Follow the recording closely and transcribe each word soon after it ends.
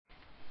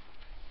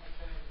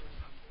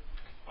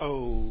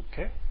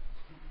Okay.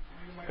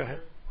 Go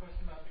ahead.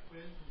 Question about the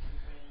quiz, since you're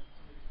saying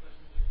some of these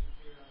questions that you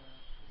appeared on the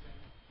exam.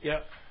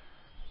 Yep.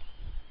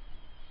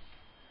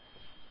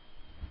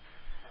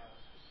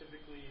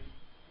 Specifically,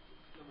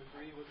 number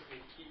 3, what's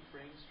the key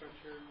brain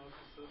structure most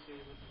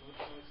associated with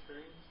emotional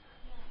experience?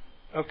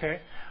 Okay.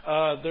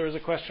 There was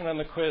a question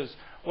on the quiz.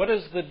 What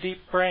is the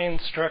deep brain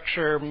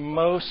structure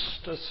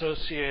most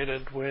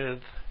associated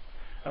with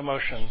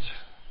emotions?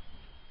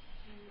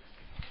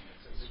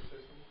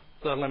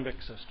 The limbic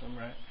system,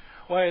 right.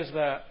 Why is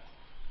that?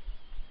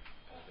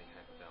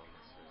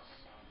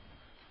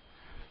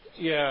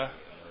 Yeah.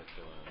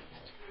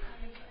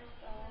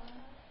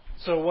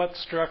 So what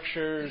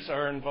structures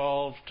are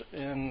involved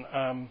in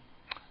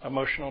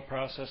emotional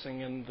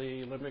processing in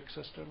the limbic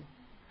system?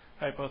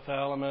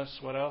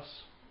 Hypothalamus, what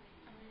else?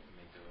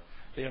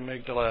 The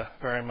amygdala,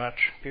 very much.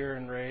 Fear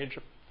and rage,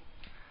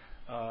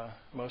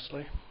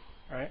 mostly,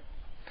 right?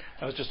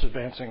 I was just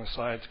advancing the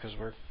slides because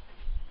we're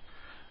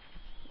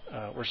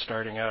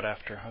starting out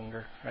after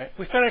hunger, right?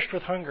 We finished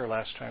with hunger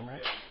last time,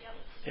 right?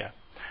 Yep. Yeah.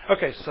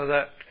 Okay, so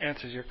that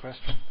answers your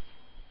question.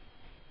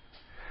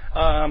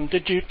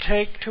 Did you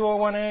take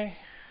 201A?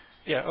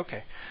 Yeah,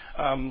 okay.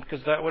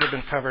 Because that would have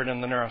been covered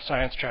in the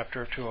neuroscience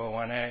chapter of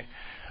 201A.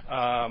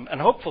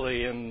 And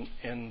hopefully in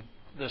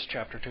this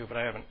chapter too, but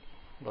I haven't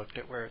looked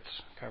at where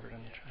it's covered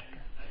in the chapter. I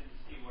didn't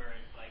see where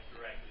it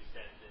directly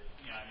said that,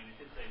 it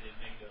did say the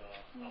amygdala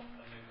a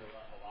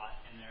lot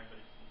in there, but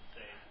it didn't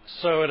say.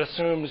 So it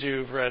assumes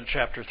you've read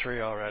chapter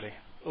 3 already.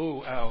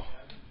 Ooh, ow.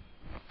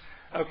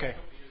 Okay.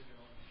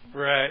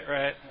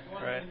 Right.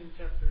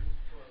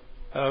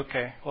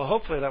 Okay. Well,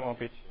 hopefully that won't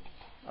be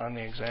on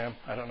the exam.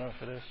 I don't know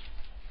if it is.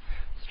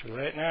 It's too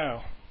late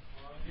now.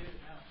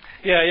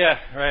 Yeah,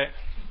 right.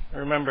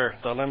 Remember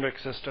the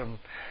limbic system.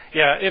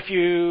 Yeah, if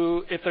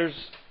there's,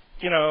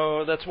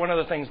 that's one of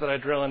the things that I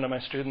drill into my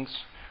students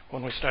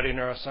when we study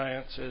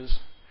neuroscience is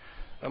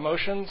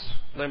emotions,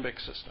 limbic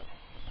system.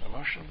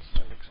 Emotions,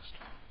 limbic system.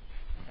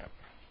 Yep.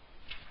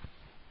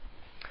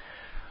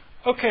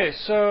 Okay,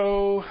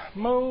 so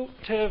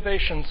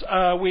motivations.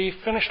 We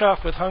finished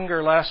off with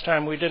hunger last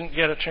time. We didn't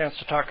get a chance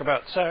to talk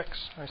about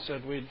sex. I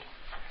said we'd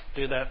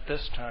do that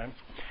this time.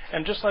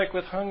 And just like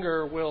with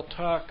hunger, we'll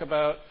talk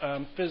about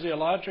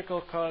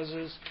physiological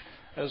causes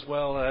as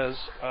well as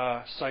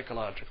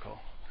psychological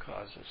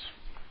causes.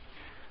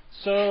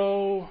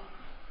 So,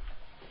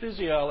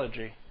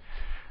 physiology.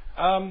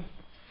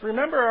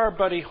 Remember our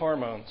buddy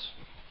hormones.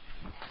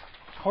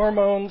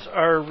 Hormones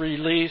are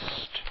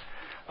released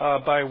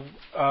by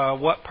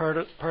what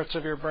parts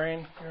of your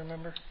brain, you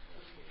remember?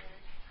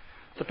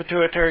 The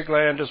pituitary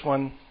gland is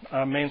one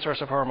main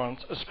source of hormones,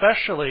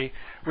 especially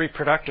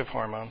reproductive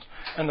hormones.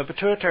 And the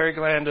pituitary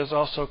gland is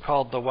also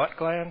called the what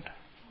gland?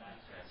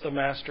 The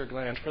master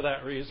gland, for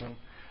that reason,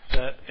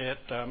 that it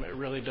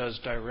really does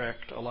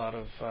direct a lot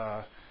of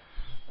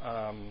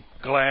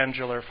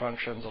glandular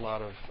functions, a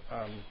lot of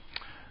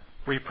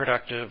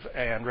reproductive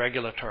and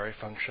regulatory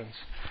functions.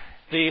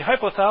 The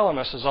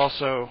hypothalamus is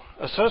also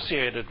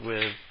associated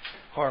with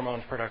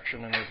hormone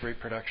production and with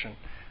reproduction,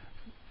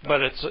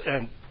 but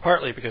and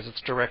partly because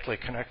it's directly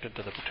connected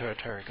to the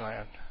pituitary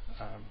gland.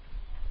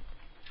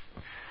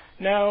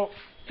 Now,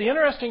 the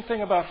interesting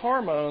thing about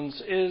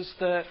hormones is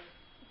that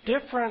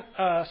different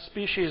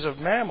species of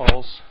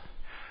mammals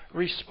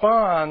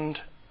respond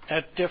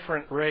at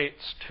different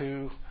rates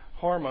to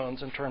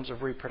hormones in terms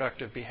of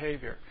reproductive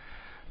behavior.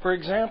 For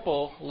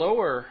example,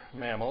 lower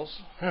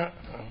mammals,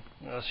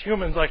 us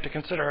humans like to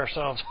consider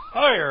ourselves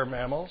higher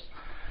mammals,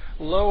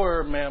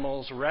 lower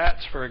mammals,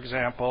 rats for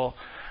example,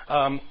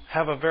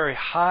 have a very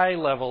high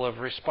level of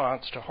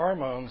response to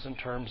hormones in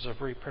terms of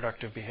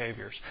reproductive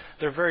behaviors.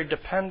 They're very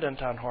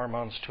dependent on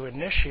hormones to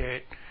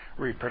initiate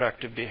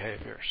reproductive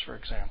behaviors, for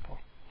example.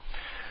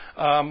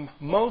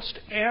 Most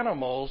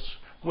animals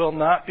will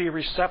not be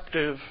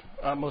receptive,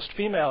 most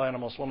female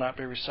animals will not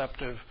be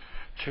receptive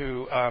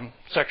to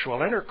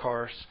sexual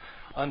intercourse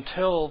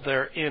until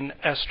they're in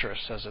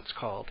estrus, as it's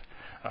called,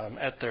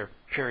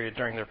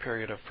 during their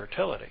period of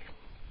fertility,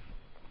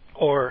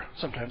 or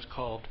sometimes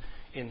called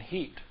in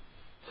heat.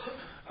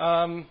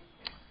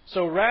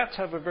 So rats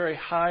have a very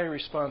high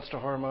response to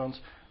hormones.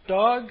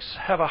 Dogs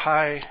have a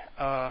high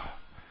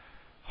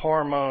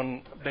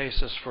hormone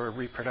basis for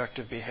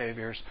reproductive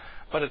behaviors,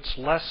 but it's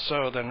less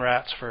so than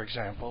rats, for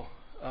example.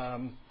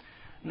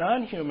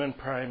 Non-human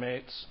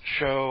primates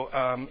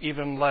show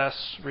even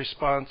less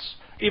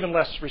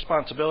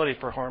responsibility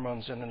for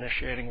hormones in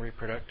initiating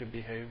reproductive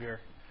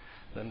behavior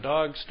than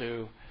dogs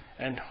do,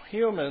 and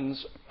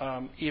humans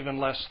even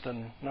less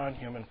than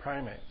non-human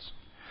primates.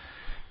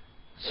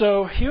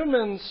 So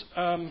humans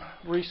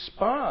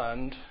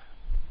respond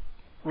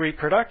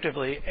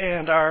reproductively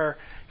and are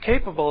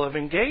capable of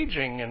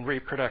engaging in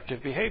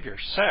reproductive behavior,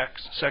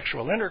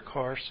 sexual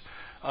intercourse,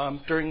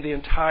 during the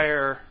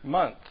entire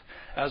month,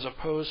 as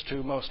opposed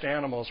to most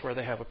animals where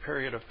they have a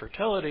period of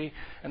fertility,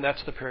 and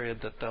that's the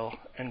period that they'll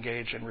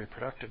engage in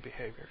reproductive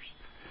behaviors.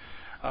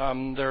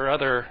 There are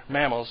other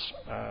mammals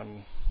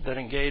that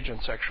engage in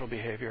sexual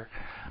behavior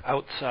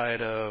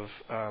outside of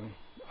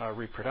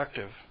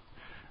reproductive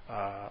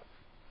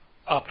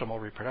optimal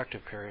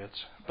reproductive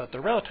periods, but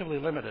they're relatively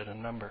limited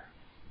in number.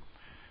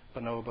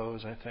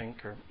 Bonobos, I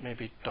think, or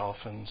maybe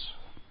dolphins.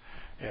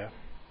 Yeah.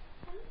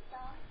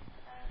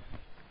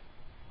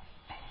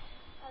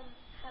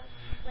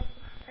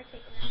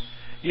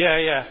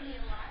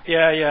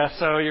 Yeah.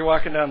 So you're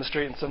walking down the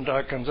street and some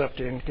dog comes up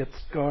to you and gets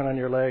going on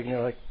your leg, and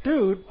you're like,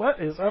 "Dude,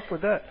 what is up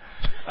with that?"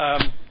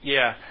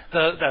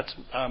 That's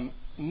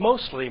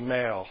mostly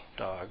male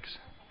dogs.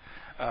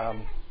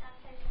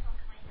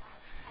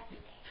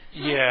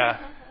 Yeah,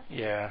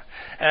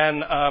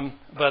 and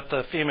but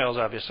the females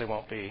obviously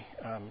won't be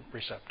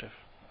receptive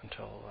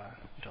until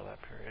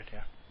that period.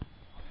 Yeah.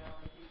 Well,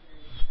 I think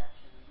there's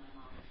exceptions. My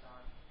mom's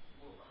dog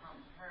will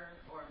hump her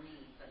or me,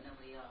 but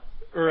nobody else.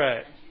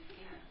 Right. And she's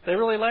female. They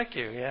really like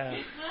you.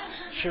 Yeah.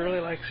 She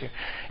really likes you.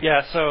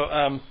 Yeah. So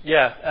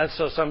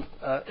some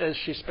is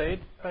she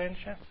spayed by any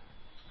chance?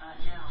 No,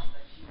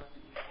 but she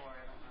wasn't before.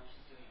 I don't know if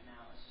she's doing it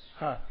now. It's just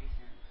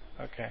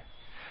recent. Okay.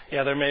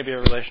 Yeah, there may be a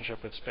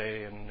relationship with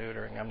spay and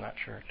neutering. I'm not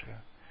sure too.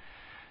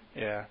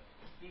 Yeah.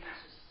 Maybe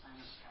it's just a sign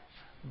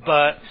of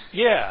But affection.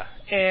 yeah,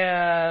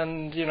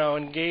 and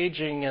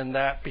engaging in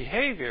that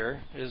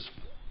behavior is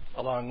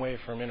a long way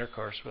from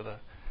intercourse with a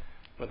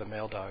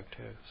male dog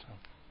too.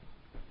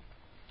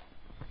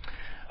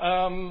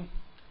 So,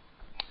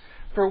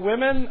 for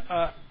women,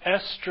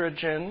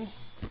 estrogen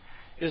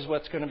is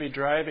what's going to be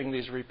driving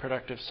these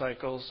reproductive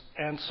cycles,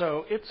 and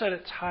so it's at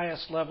its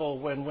highest level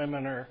when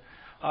women are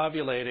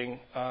ovulating,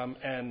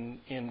 and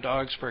in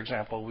dogs, for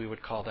example, we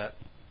would call that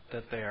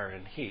they are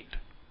in heat.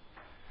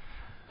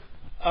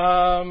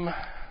 And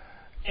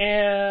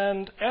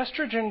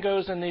estrogen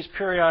goes in these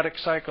periodic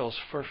cycles.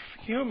 For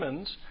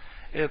humans,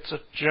 it's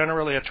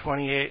generally a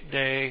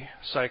 28-day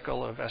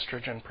cycle of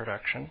estrogen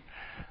production.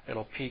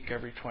 It'll peak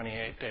every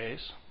 28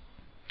 days.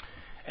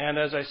 And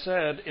as I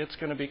said, it's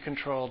going to be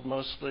controlled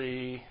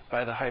mostly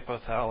by the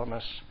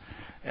hypothalamus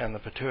and the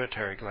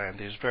pituitary gland,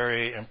 these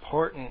very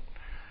important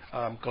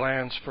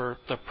glands for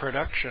the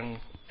production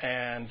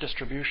and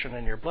distribution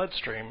in your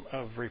bloodstream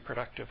of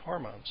reproductive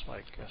hormones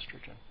like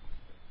estrogen.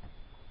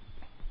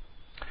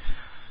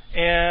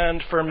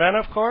 And for men,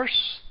 of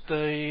course,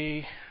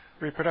 the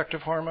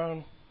reproductive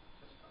hormone,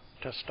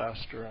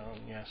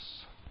 testosterone,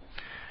 yes.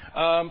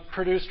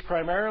 Produced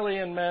primarily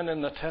in men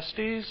in the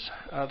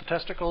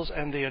testicles,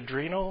 and the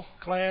adrenal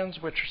glands,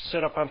 which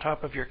sit up on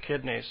top of your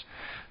kidneys.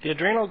 The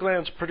adrenal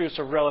glands produce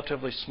a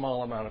relatively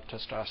small amount of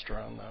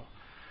testosterone, though.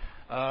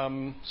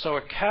 So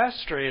a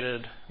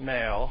castrated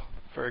male,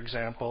 for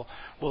example,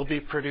 will be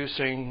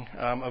producing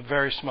a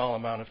very small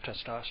amount of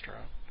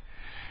testosterone.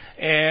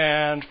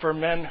 And for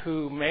men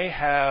who may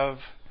have,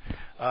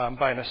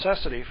 by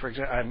necessity, for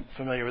example, I'm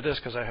familiar with this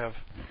because I have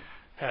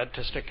had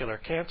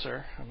testicular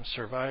cancer, I'm a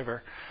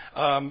survivor,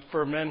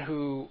 for men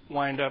who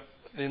wind up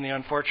in the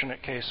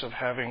unfortunate case of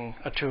having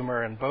a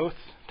tumor in both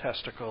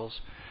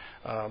testicles,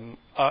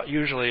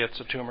 usually it's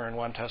a tumor in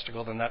one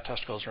testicle, then that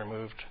testicle is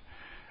removed.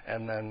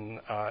 And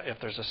then if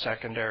there's a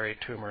secondary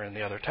tumor in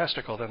the other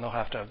testicle, then they'll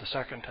have to have the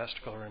second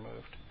testicle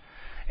removed.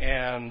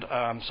 And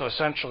so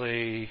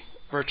essentially,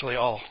 virtually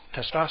all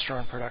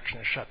testosterone production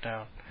is shut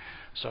down.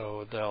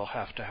 So they'll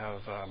have to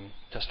have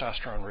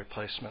testosterone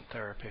replacement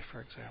therapy,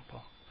 for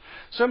example.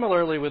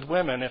 Similarly with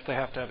women, if they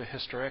have to have a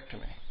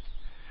hysterectomy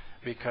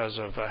because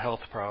of a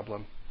health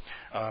problem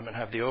and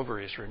have the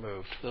ovaries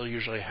removed, they'll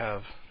usually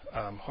have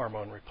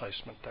hormone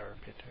replacement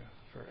therapy too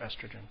for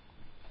estrogen.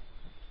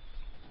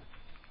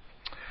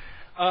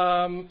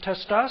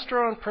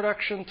 Testosterone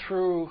production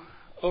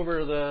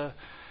over the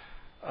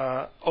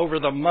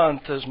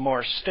month is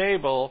more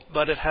stable,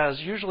 but it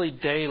has usually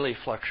daily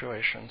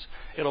fluctuations.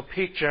 It'll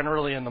peak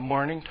generally in the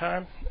morning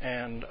time,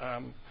 and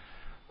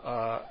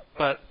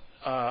but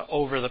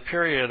over the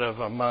period of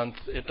a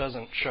month, it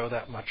doesn't show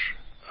that much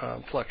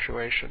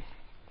fluctuation.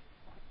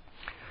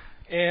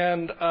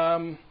 And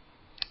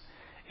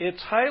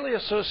it's highly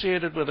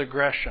associated with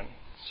aggression.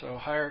 So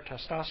higher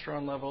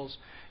testosterone levels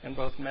in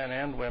both men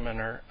and women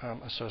are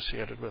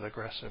associated with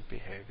aggressive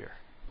behavior.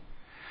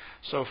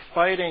 So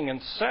fighting and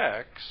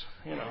sex,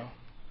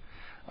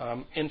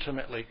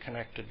 intimately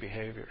connected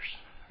behaviors,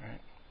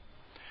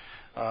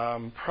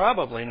 right?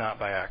 Probably not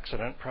by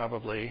accident,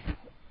 probably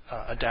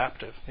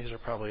adaptive. These are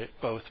probably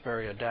both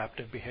very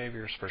adaptive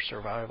behaviors for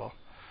survival.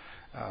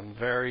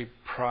 Very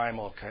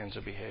primal kinds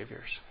of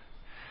behaviors.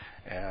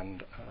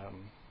 And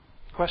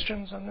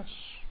questions on this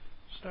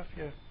stuff?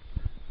 Yeah.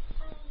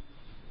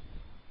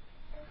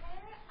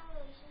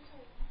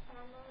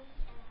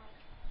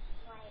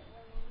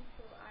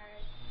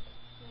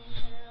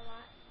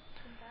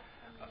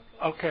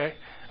 Okay.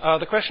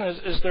 The question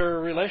is there a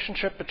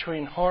relationship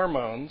between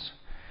hormones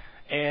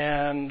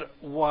and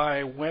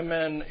why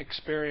women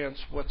experience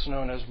what's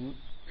known as,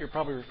 you're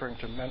probably referring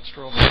to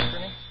menstrual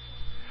synchrony?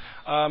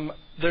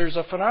 There's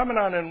a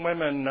phenomenon in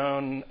women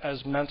known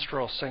as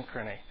menstrual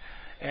synchrony.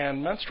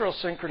 And menstrual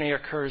synchrony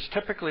occurs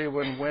typically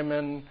when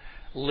women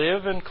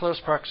live in close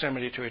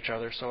proximity to each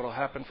other. So it'll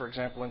happen, for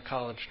example, in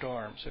college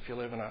dorms. If you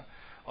live in an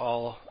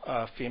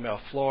all-female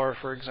floor,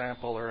 for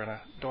example, or in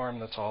a dorm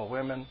that's all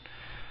women,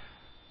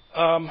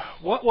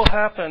 What will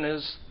happen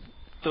is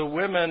the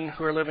women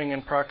who are living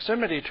in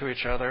proximity to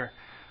each other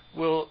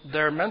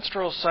their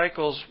menstrual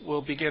cycles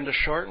will begin to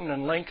shorten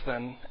and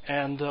lengthen,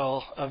 and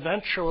they'll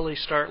eventually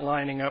start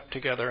lining up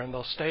together, and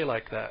they'll stay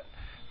like that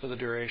for the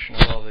duration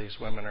of all these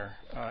women are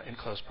in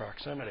close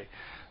proximity.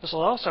 This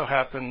will also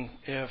happen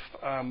if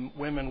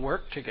women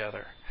work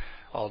together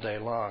all day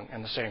long,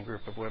 and the same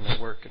group of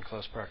women work in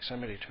close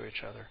proximity to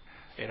each other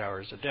 8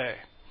 hours a day.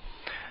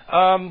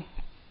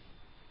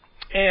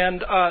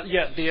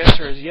 The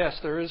answer is yes,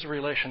 there is a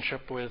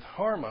relationship with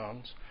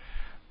hormones.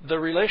 The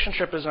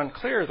relationship is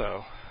unclear,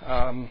 though,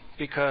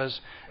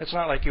 because it's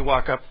not like you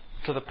walk up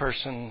to the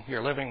person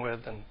you're living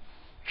with and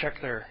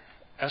check their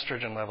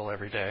estrogen level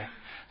every day.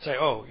 Say,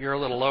 oh, you're a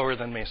little lower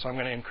than me, so I'm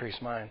going to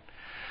increase mine.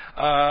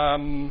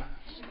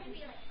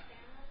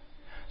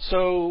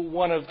 So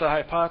one of the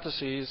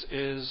hypotheses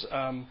is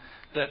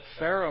that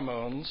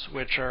pheromones,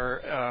 which are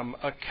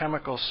a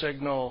chemical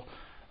signal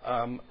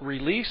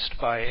released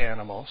by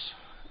animals,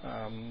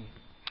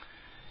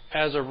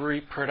 as a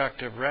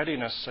reproductive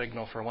readiness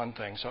signal for one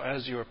thing. So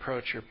as you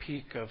approach your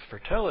peak of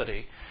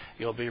fertility,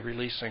 you'll be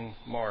releasing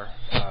more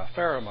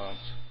pheromones.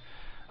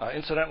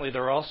 Incidentally,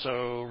 they're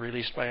also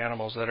released by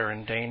animals that are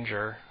in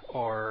danger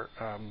or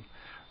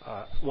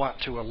want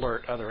to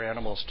alert other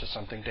animals to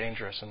something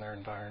dangerous in their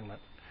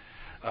environment.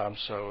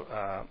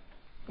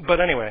 But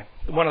anyway,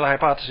 one of the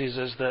hypotheses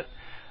is that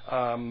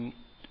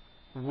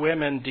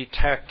women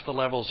detect the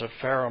levels of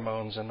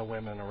pheromones in the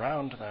women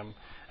around them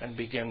and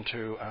begin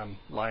to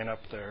line up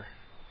their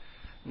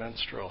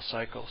menstrual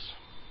cycles.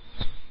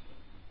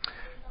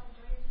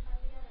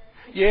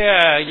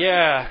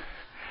 Yeah.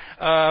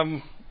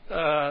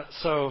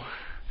 So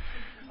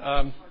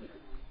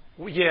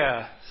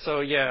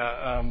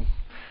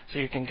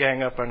you can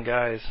gang up on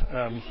guys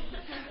and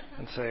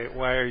say,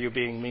 "Why are you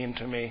being mean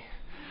to me?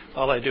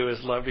 All I do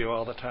is love you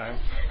all the time."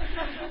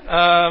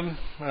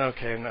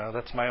 Okay, no,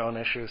 that's my own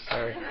issue.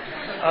 Sorry.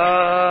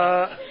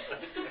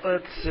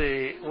 Let's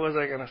see. What was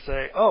I going to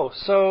say?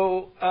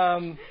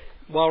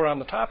 While we're on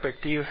the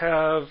topic, do you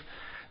have...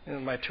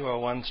 my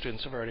 201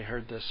 students have already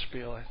heard this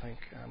spiel, I think,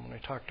 when we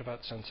talked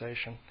about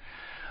sensation.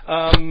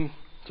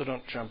 So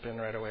don't jump in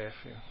right away if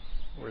you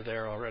were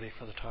there already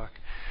for the talk.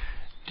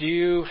 Do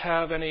you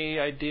have any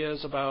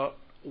ideas about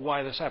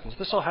why this happens?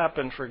 This will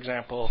happen, for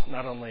example,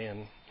 not only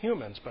in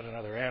humans, but in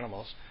other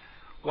animals.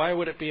 Why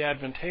would it be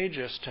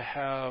advantageous to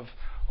have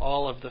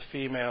all of the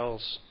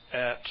females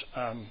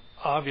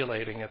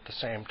ovulating at the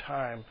same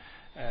time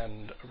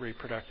and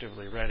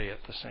reproductively ready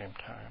at the same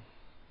time?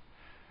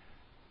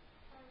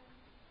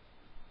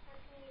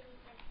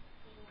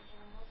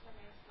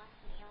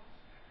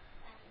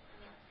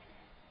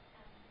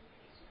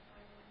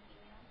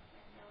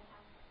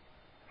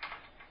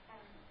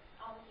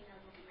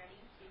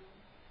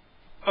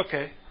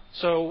 Okay,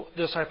 so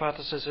this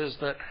hypothesis is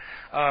that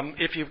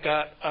if you've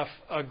got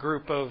a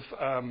group of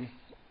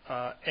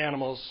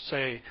animals,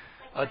 say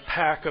a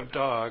pack of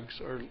dogs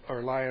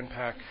or lion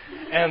pack,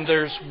 and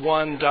there's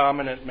one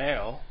dominant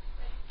male,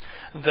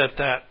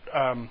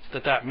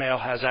 that male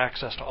has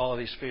access to all of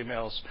these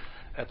females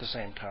at the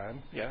same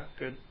time. Yeah,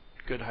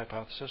 good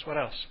hypothesis. What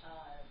else?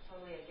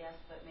 Totally a guess,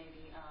 but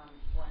maybe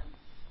once,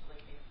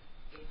 like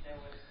if there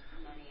was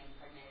many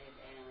impregnated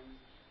and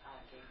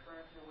gave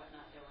birth or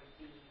whatnot, there would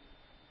be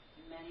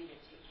many to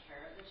take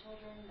care of the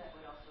children that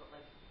would also,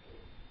 like,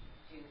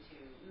 due to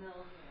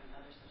milk and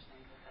other such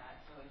things like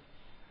that. So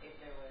if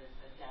there was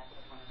a death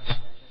of one of the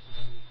mothers or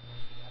something.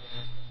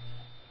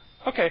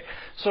 Okay,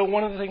 so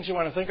one of the things you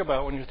want to think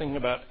about when you're thinking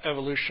about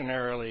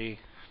evolutionarily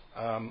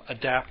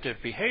adaptive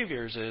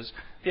behaviors is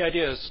the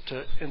idea is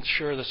to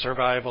ensure the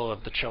survival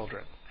of the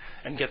children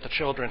and get the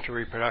children to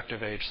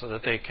reproductive age so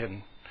that they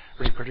can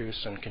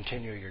reproduce and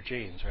continue your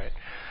genes, right?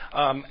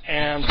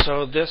 And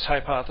so this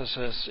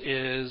hypothesis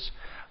is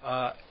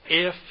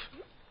if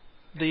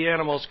the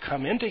animals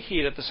come into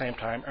heat at the same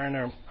time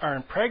and are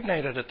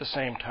impregnated at the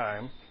same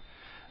time,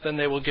 then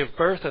they will give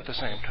birth at the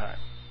same time.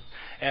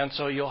 And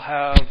so you'll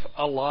have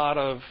a lot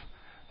of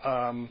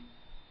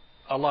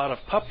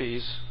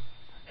puppies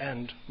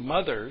and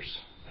mothers,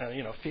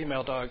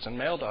 female dogs and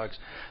male dogs,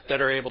 that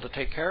are able to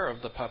take care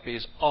of the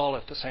puppies all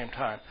at the same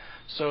time,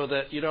 so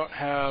that you don't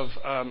have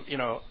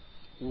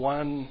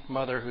one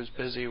mother who's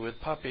busy with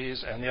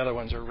puppies and the other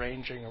ones are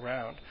ranging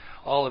around.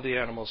 All of the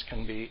animals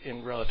can be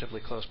in relatively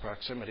close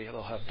proximity.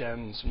 They'll have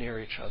dens near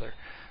each other,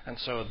 and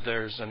so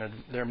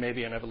there may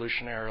be an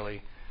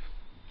evolutionarily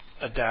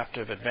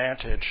adaptive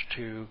advantage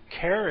to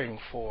caring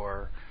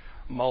for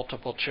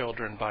multiple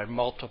children by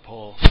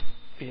multiple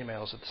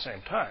females at the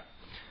same time.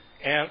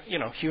 And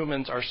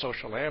humans are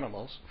social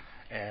animals,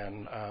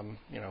 and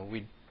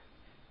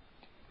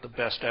the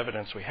best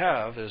evidence we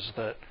have is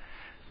that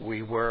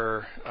we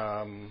were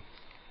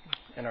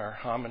in our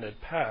hominid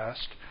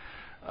past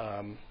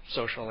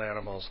social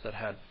animals that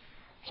had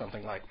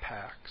something like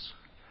packs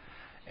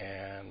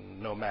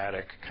and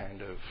nomadic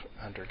kind of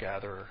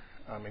hunter-gatherer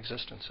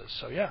existences.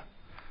 So yeah.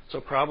 So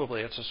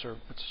probably it's a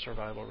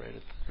survival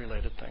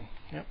related thing.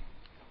 Yep.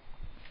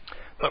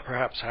 But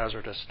perhaps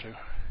hazardous too.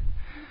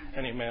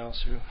 any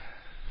males who...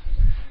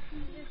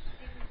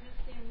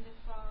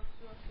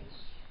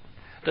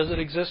 Does it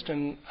exist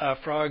in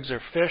frogs or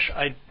fish?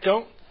 I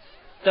don't.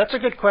 That's a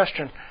good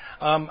question.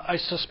 I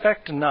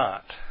suspect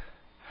not.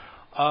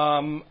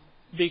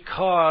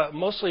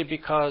 Mostly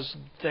because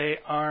they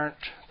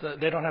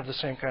don't have the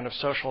same kind of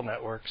social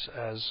networks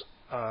as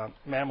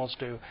mammals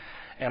do,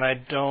 and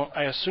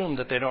I assume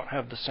that they don't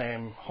have the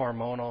same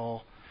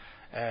hormonal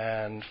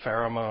and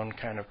pheromone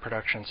kind of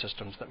production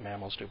systems that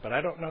mammals do. But I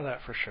don't know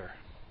that for sure.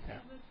 Yeah.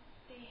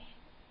 They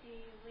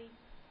lay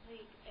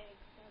eggs at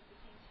the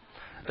same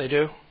time. They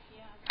do?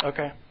 Yeah.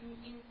 Okay.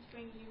 In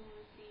spring you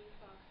will see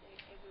frogs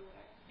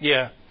everywhere.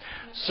 Yeah.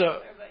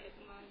 So.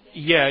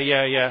 Yeah,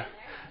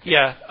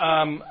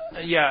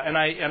 and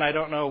I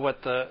don't know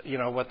what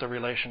the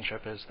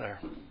relationship is there.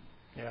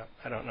 Yeah,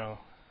 I don't know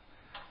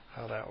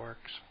how that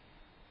works.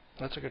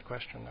 That's a good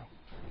question, though.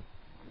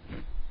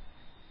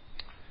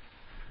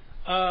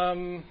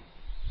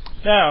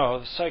 Now,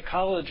 the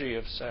psychology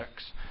of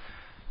sex.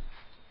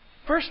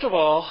 First of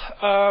all,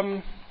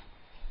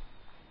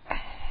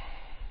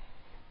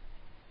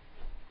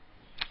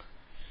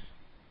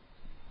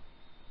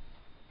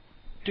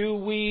 do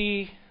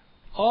we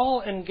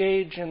all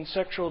engage in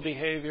sexual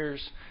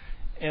behaviors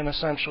in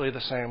essentially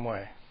the same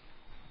way?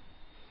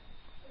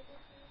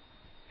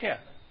 Yeah.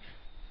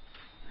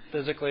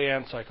 Physically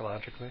and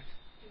psychologically.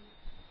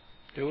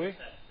 Do we?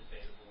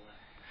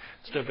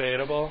 It's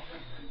debatable.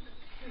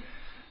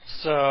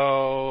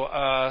 So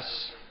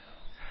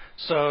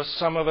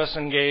some of us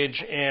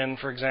engage in,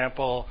 for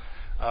example,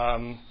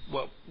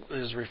 what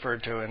is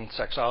referred to in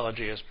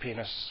sexology as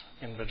penis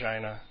in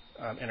vagina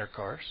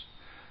intercourse.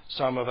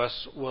 Some of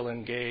us will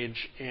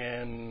engage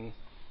in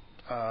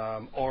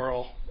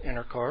oral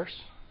intercourse.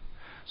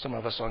 Some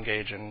of us will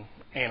engage in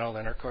anal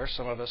intercourse.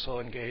 Some of us will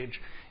engage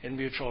in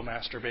mutual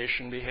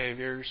masturbation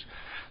behaviors.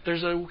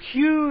 There's a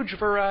huge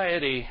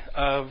variety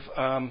of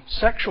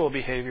sexual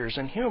behaviors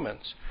in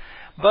humans.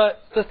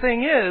 But the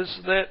thing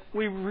is that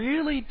we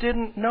really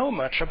didn't know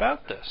much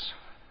about this.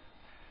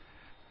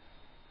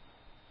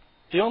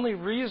 The only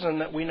reason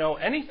that we know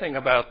anything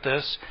about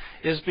this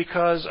is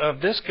because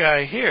of this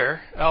guy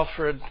here,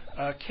 Alfred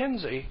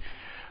Kinsey,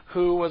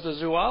 who was a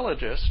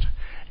zoologist,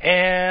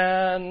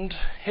 and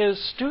his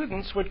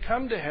students would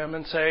come to him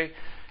and say,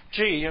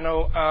 gee,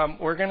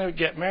 we're going to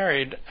get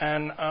married,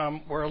 and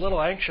we're a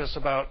little anxious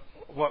about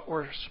what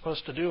we're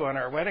supposed to do on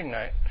our wedding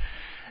night.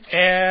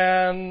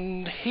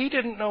 And he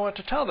didn't know what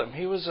to tell them.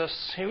 He was a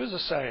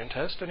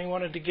scientist, and he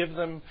wanted to give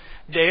them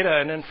data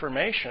and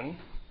information,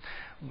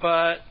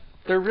 but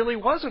there really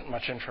wasn't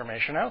much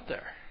information out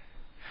there.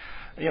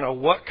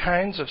 What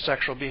kinds of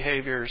sexual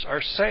behaviors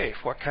are safe?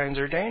 What kinds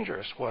are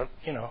dangerous? What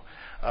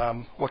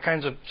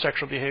kinds of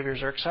sexual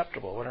behaviors are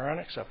acceptable? What are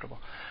unacceptable?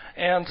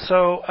 And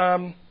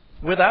so,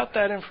 without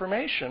that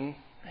information,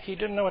 he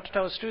didn't know what to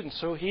tell his students.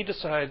 So he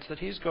decides that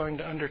he's going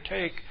to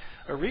undertake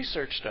a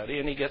research study,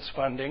 and he gets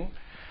funding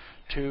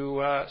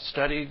to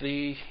study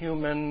the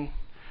human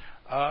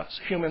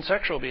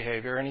sexual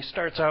behavior, and he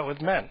starts out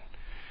with men.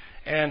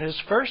 And his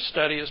first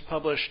study is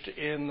published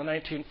in the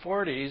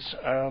 1940s,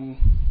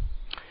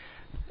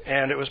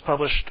 and it was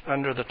published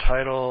under the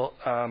title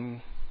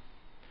I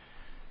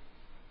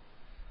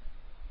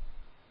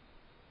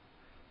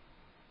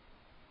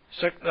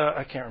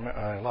can't remember.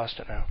 I lost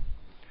it now.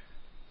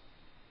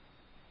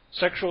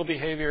 Sexual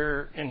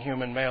Behavior in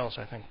Human Males,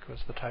 I think was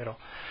the title.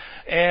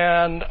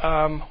 And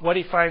what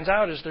he finds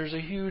out is there's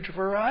a huge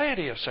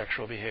variety of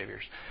sexual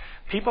behaviors.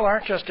 People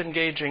aren't just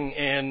engaging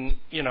in,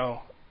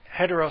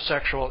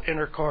 heterosexual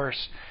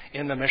intercourse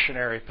in the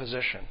missionary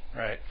position,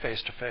 right?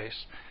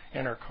 Face-to-face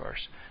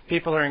intercourse.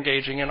 People are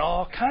engaging in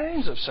all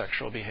kinds of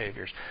sexual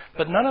behaviors.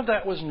 But none of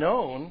that was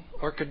known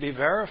or could be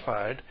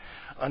verified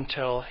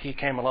until he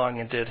came along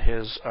and did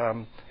his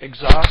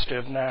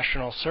exhaustive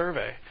national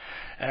survey.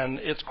 And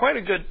it's quite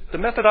the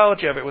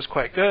methodology of it was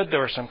quite good. There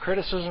were some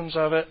criticisms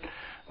of it,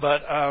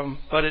 but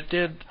it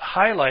did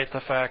highlight the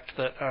fact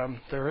that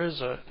there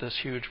is this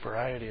huge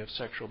variety of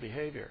sexual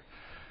behavior.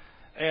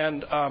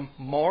 And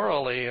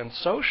morally and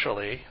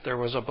socially, there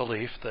was a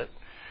belief that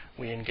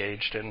we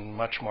engaged in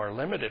much more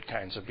limited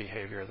kinds of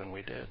behavior than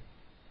we did.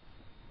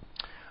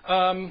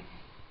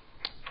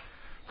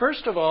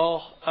 First of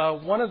all,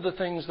 one of the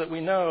things that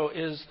we know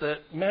is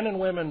that men and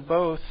women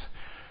both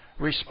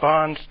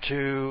respond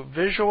to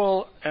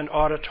visual and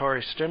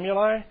auditory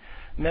stimuli.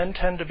 Men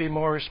tend to be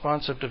more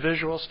responsive to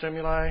visual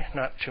stimuli,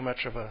 not too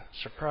much of a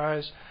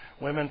surprise.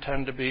 Women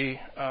tend to be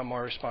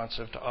more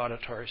responsive to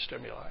auditory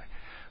stimuli.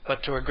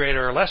 But to a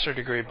greater or lesser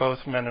degree,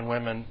 both men and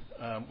women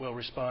will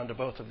respond to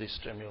both of these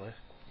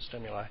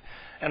stimuli.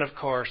 And of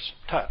course,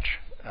 touch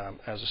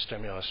as a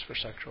stimulus for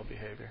sexual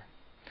behavior.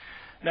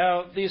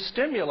 Now, these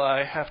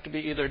stimuli have to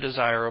be either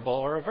desirable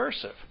or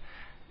aversive.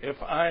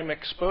 If I'm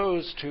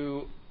exposed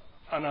to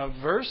an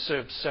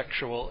aversive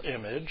sexual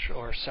image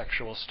or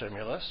sexual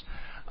stimulus,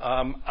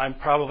 I'm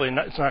probably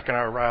not, it's not going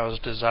to arouse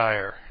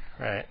desire,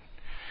 right?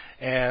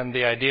 And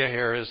the idea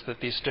here is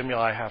that these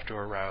stimuli have to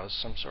arouse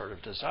some sort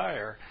of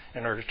desire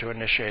in order to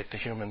initiate the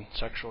human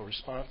sexual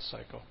response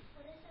cycle.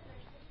 What is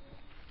aversive?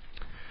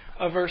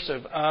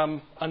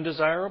 Aversive,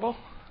 undesirable,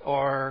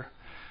 or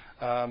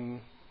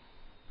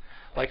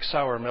like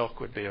sour milk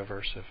would be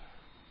aversive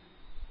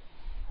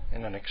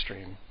in an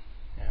extreme.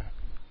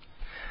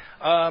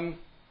 Yeah.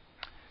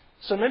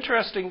 Some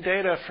interesting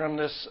data from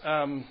this,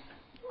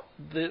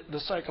 the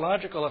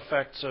psychological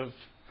effects of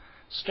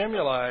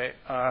stimuli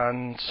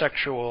on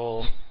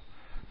sexual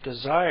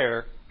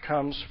desire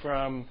comes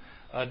from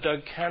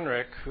Doug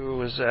Kenrick, who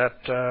was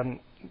at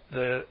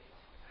the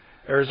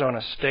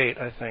Arizona State,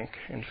 I think,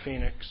 in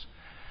Phoenix.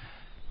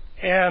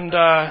 And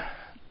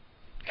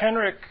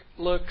Kenrick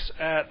looks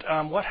at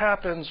what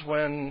happens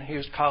when he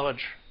used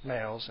college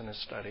males in his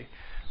study.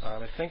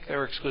 I think they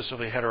were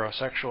exclusively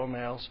heterosexual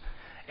males.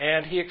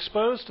 And he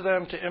exposed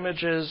them to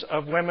images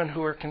of women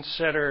who were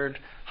considered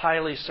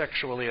highly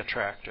sexually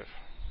attractive.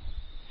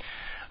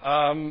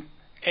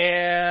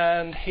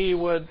 And he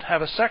would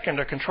have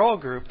a control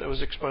group that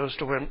was exposed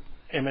to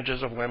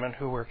images of women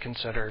who were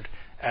considered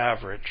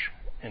average,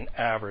 in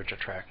average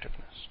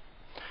attractiveness.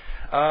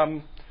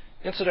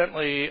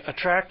 Incidentally,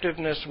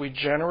 attractiveness we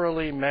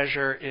generally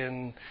measure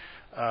in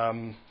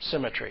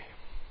symmetry.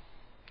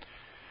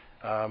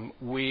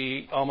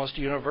 We almost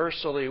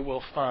universally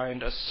will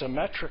find a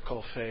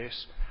symmetrical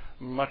face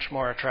much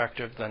more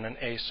attractive than an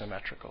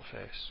asymmetrical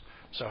face.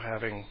 So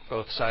having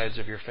both sides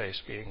of your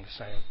face being the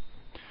same.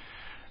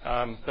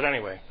 But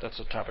anyway, that's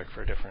a topic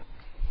for a different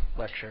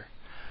lecture.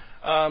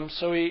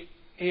 So he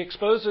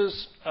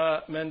exposes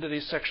men to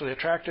these sexually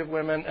attractive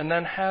women and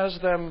then has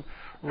them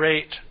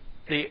rate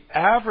the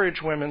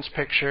average women's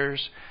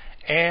pictures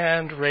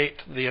and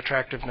rate the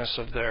attractiveness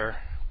of their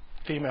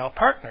female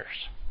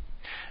partners.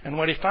 And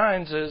what he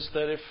finds is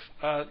that if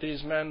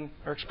these men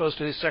are exposed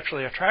to these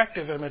sexually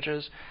attractive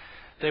images,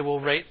 they will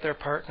rate their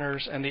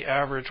partners and the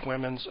average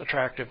women's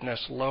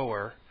attractiveness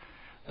lower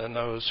than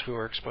those who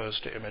are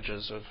exposed to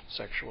images of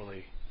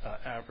sexually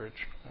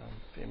average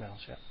females.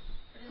 Yeah.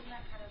 But isn't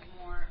that kind of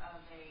more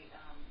of a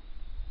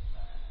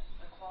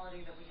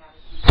quality that we have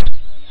as human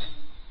beings? I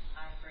mean,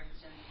 I, for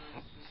instance,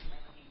 was recently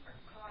looking for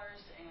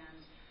cars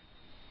and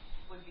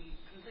would be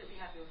completely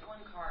happy with one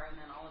car, and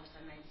then all of a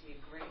sudden I'd see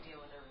a great deal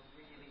with a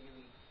really,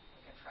 really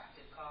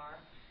attractive car,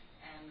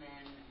 and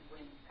then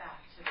went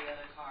back to the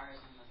other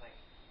cars and was like,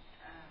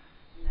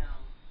 no,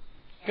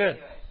 can't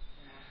do it.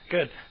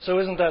 Good. So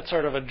isn't that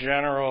sort of a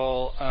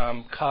general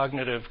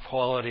cognitive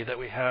quality that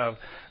we have,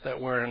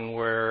 that when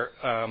we're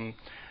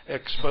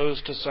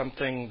exposed to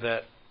something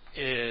that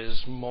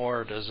is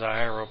more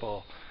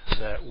desirable,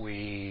 that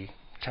we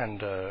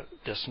tend to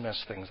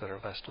dismiss things that are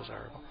less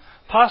desirable?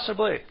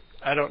 Possibly.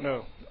 I don't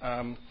know.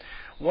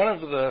 One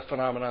of the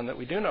phenomenon that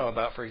we do know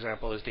about, for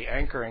example, is the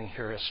anchoring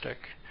heuristic,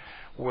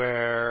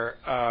 where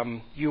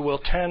you will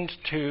tend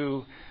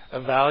to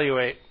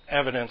evaluate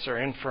evidence or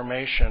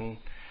information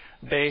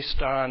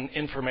based on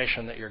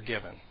information that you're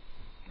given,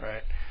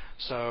 right?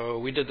 So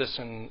we did this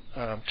in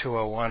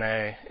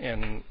 201A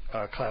in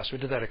class. We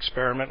did that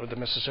experiment with the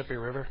Mississippi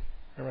River.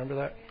 Remember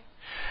that?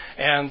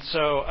 And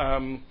so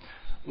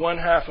one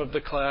half of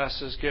the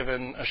class is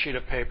given a sheet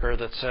of paper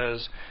that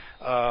says,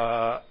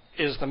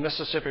 is the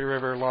Mississippi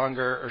River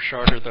longer or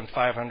shorter than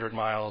 500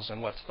 miles,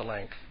 and what's the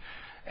length?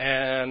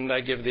 And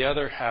I give the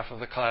other half of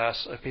the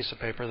class a piece of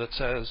paper that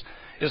says,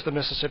 is the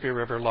Mississippi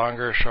River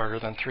longer or shorter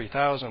than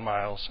 3,000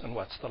 miles, and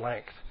what's the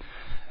length?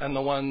 And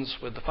the ones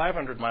with the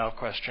 500-mile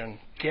question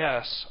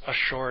guess a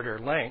shorter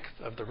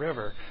length of the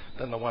river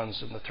than the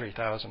ones in the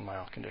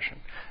 3,000-mile condition.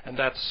 And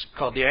that's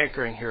called the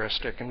anchoring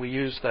heuristic, and we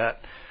use that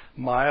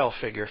mile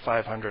figure,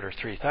 500 or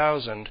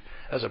 3,000,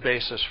 as a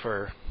basis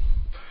for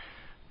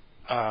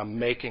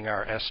making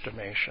our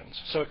estimations.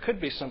 So it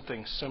could be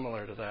something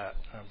similar to that,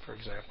 for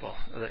example,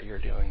 that you're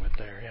dealing with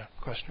there. Yeah,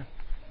 question?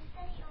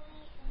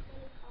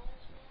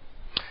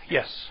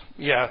 Yes,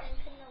 yeah.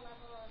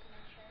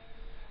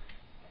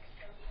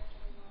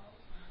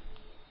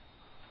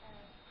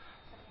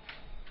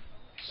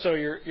 So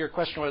your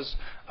question was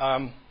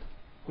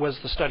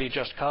the study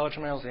just college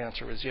males? The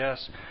answer was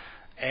yes.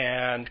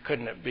 And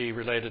couldn't it be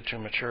related to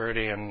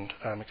maturity and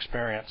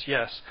experience?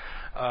 Yes.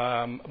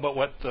 But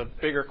what the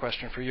bigger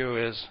question for you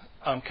is,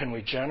 can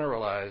we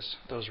generalize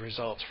those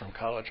results from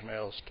college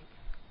males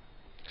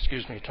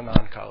to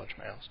non-college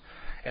males?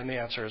 And the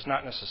answer is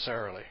not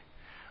necessarily.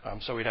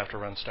 So we'd have to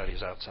run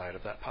studies outside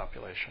of that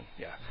population.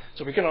 Yeah.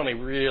 So we can only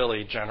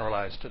really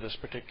generalize to this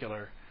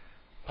particular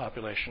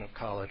population of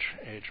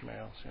college-age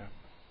males. Yeah.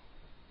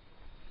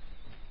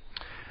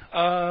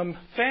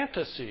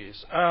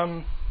 Fantasies.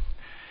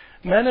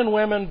 Men and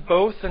women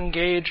both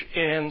engage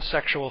in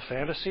sexual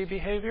fantasy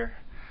behavior.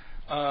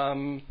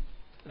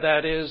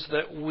 That is,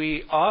 that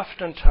we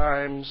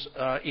oftentimes,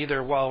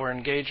 either while we're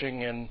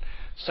engaging in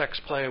sex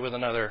play with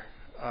another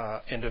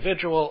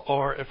individual,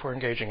 or if we're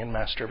engaging in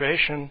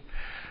masturbation,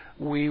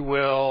 we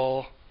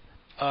will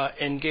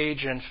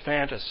engage in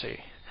fantasy.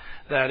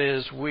 That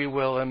is, we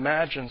will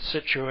imagine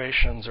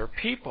situations or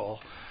people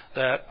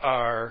that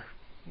are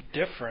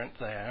different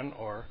than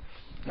or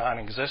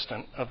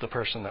non-existent of the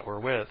person that we're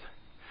with.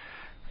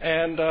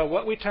 And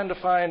what we tend to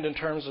find in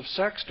terms of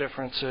sex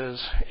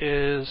differences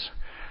is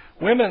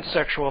Women's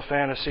sexual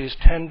fantasies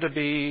tend to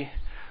be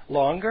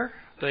longer.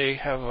 They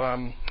have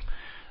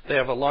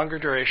a longer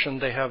duration.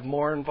 They have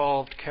more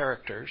involved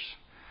characters.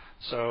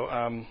 So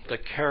the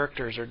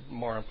characters are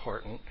more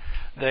important.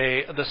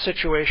 The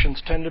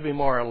situations tend to be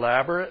more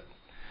elaborate.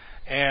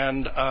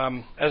 And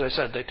as I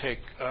said, they take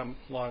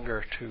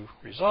longer to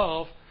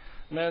resolve.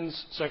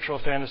 Men's sexual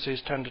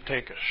fantasies tend to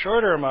take a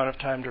shorter amount of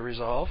time to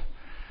resolve,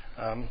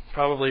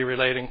 probably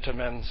relating to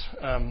men's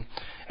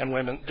and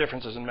women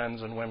differences in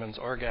men's and women's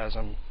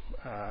orgasm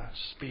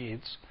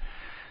speeds.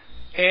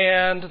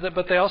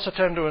 But they also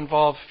tend to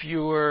involve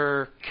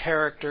fewer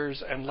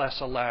characters and less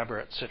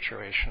elaborate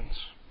situations.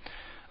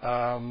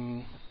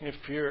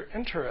 If you're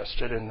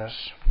interested in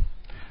this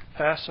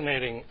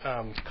fascinating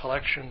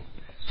collection,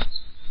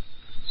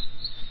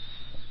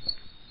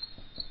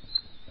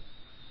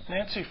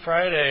 Nancy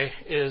Friday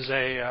is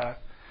a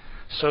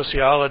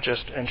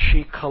sociologist, and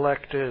she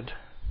collected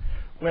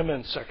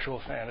women's sexual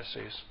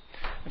fantasies.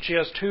 And she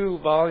has 2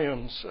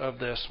 volumes of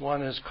this.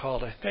 One is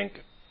called, I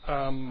think,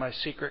 My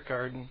Secret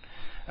Garden,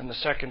 and the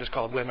second is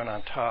called Women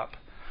on Top.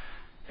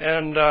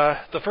 And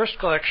the first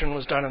collection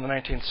was done in the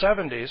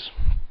 1970s,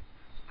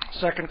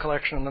 second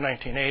collection in the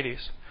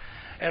 1980s.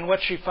 And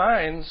what she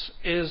finds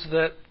is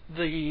that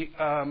the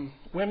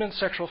women's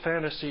sexual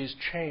fantasies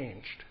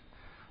changed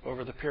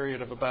over the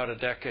period of about a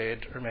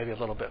decade or maybe a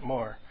little bit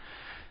more.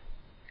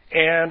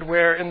 And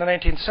where in the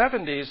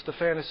 1970s the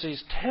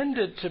fantasies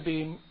tended to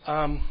be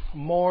have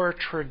more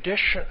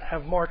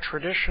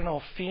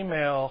traditional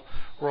female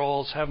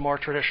roles, have more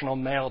traditional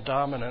male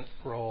dominant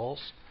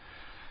roles.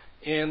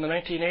 In the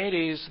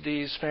 1980s,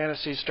 these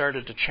fantasies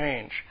started to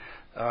change.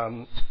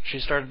 She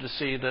started to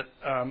see that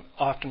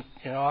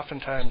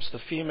oftentimes the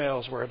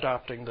females were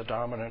adopting the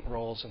dominant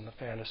roles in the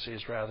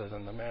fantasies rather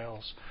than the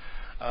males.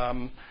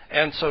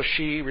 And so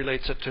she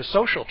relates it to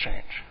social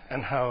change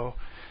and how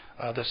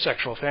the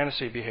sexual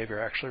fantasy behavior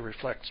actually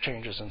reflects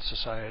changes in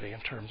society in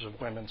terms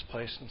of women's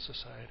place in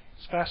society.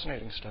 It's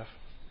fascinating stuff.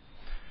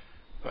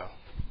 Well,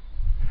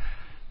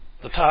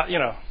 of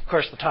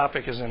course the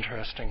topic is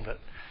interesting, but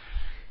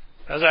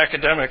as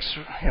academics,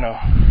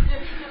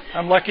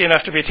 I'm lucky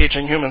enough to be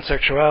teaching human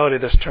sexuality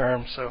this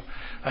term, so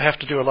I have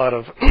to do a lot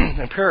of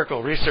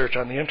empirical research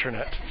on the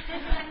internet.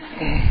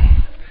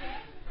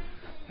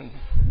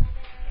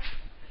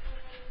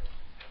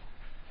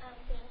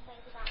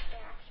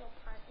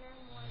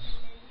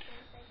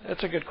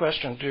 That's a good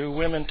question. Do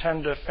women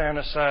tend to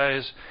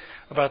fantasize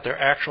about their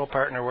actual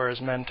partner, whereas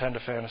men tend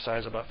to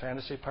fantasize about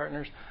fantasy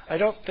partners? I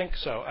don't think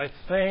so. I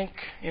think,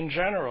 in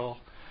general,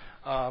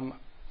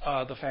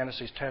 the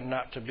fantasies tend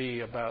not to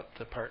be about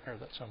the partner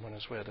that someone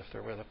is with if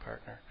they're with a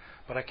partner.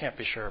 But I can't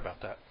be sure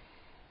about that.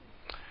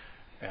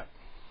 Yeah.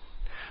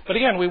 But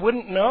again, we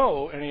wouldn't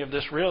know any of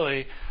this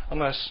really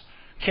unless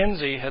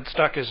Kinsey had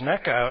stuck his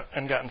neck out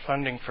and gotten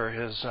funding for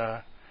his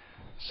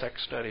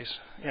sex studies.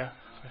 Yeah,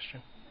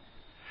 question.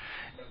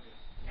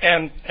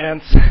 And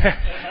and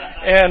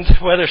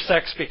whether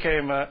sex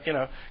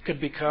could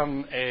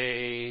become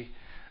a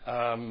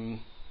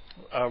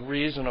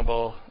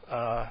reasonable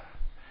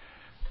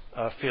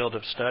field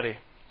of study.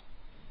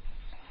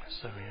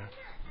 So yeah.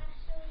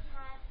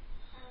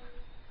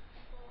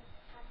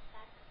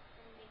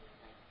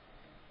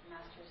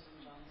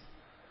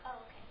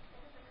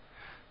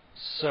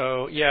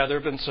 So yeah, there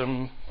have been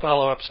some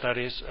follow-up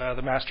studies.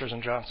 The Masters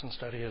and Johnson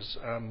study is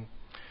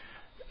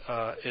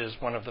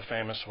one of the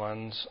famous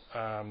ones.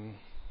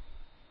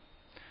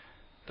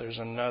 There's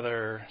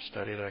another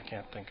study that I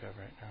can't think of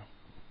right now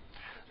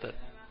that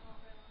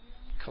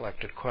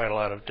collected quite a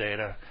lot of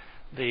data.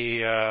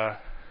 Now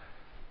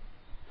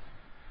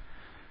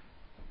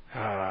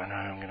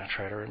I'm going to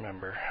try to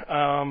remember.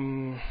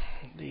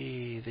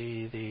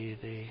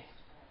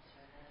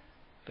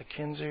 The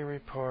Kinsey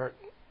report,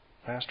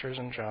 Masters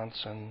and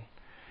Johnson,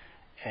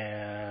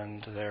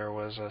 and there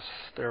was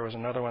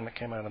another one that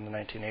came out in the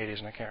 1980s,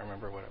 and I can't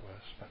remember what it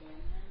was. But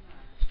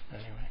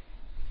anyway.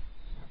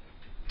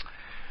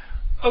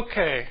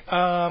 Okay,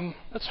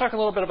 let's talk a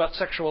little bit about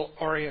sexual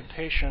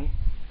orientation.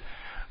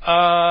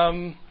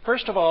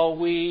 First of all,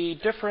 we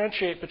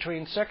differentiate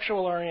between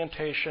sexual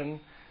orientation,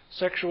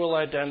 sexual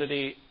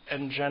identity,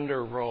 and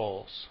gender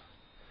roles.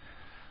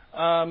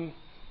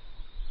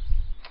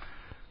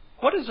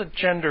 What is a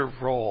gender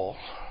role?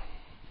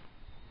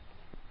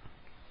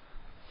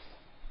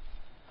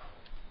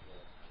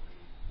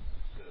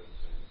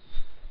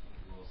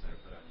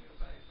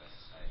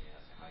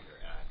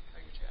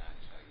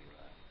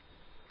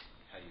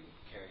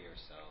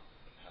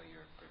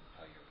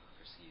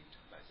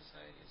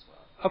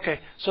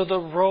 Okay, so the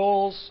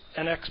roles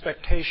and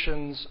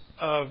expectations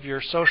of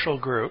your social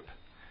group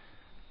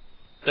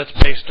that's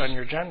based on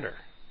your gender.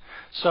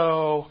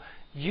 So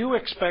you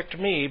expect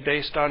me,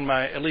 based on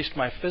at least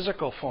my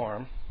physical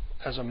form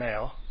as a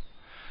male,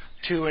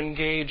 to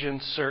engage in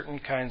certain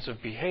kinds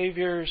of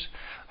behaviors,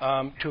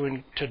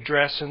 to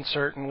dress in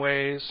certain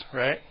ways,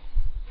 right?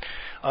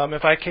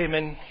 If I came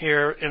in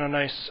here in a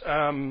nice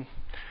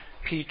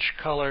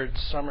peach-colored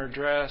summer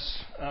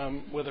dress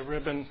with a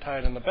ribbon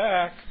tied in the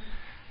back,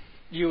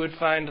 you would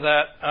find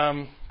that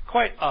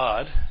quite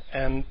odd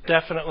and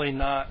definitely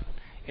not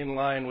in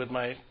line with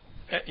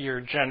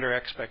your gender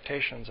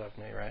expectations of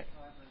me, right?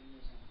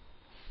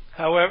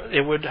 However,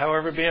 it would,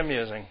 however, be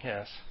amusing,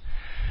 yes.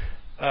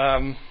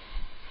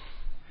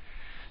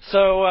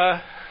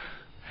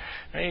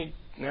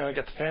 Now I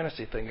got the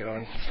fantasy thing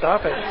going.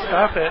 Stop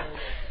it.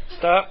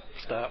 Stop.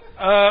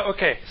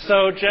 Okay,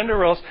 so gender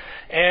roles,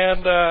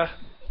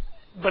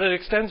 but it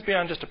extends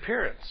beyond just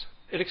appearance.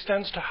 It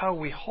extends to how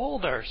we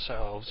hold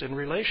ourselves in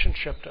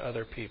relationship to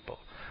other people,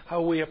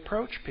 how we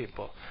approach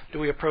people. Do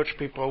we approach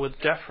people with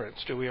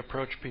deference? Do we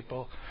approach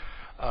people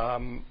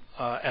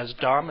as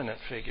dominant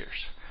figures?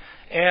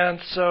 And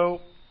so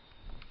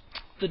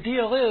the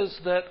deal is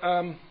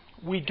that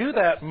we do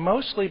that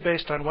mostly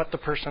based on what the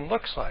person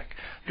looks like.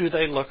 Do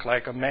they look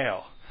like a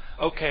male?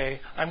 Okay,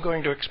 I'm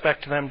going to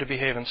expect them to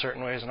behave in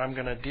certain ways, and I'm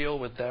going to deal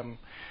with them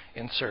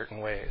in certain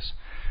ways.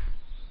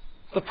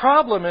 The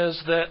problem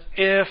is that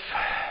if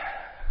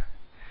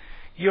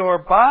your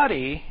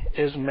body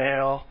is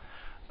male,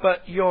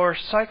 but your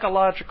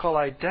psychological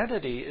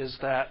identity is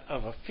that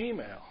of a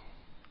female,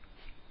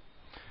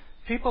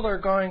 people are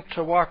going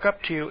to walk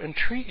up to you and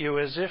treat you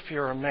as if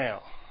you're a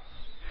male.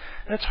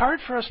 And it's hard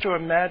for us to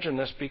imagine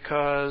this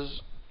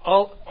because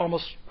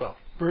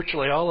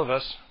virtually all of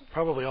us,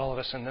 probably all of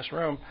us in this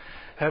room,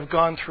 have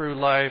gone through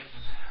life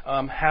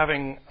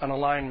having an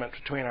alignment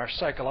between our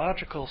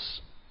psychological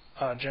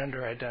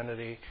gender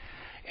identity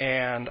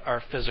and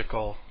our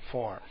physical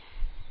form,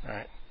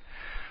 right?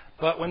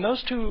 But when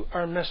those two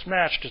are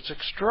mismatched, it's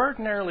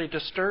extraordinarily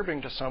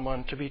disturbing to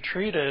someone to be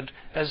treated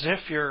as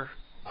if you're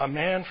a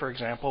man, for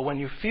example, when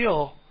you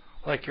feel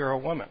like you're a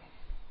woman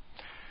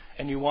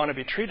and you want to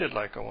be treated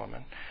like a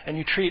woman, and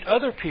you treat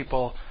other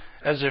people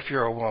as if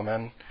you're a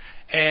woman,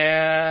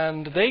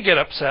 and they get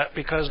upset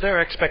because their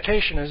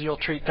expectation is you'll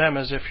treat them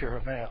as if you're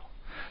a male.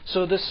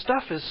 So this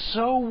stuff is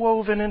so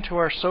woven into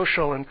our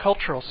social and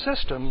cultural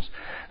systems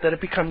that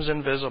it becomes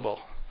invisible.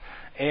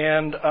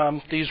 And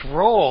these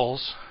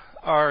roles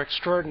are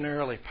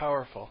extraordinarily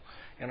powerful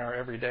in our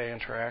everyday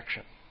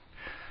interaction.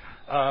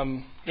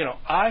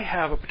 I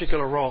have a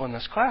particular role in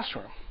this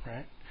classroom,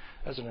 right,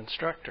 as an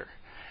instructor.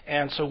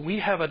 And so we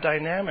have a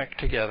dynamic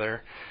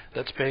together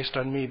that's based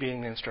on me being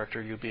the instructor,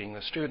 you being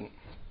the student.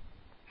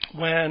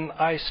 When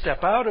I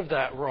step out of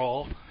that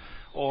role,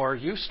 or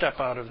you step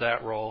out of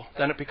that role,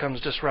 then it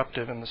becomes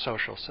disruptive in the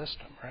social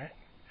system, right?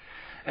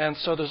 And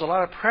so there's a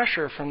lot of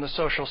pressure from the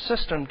social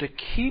system to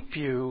keep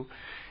you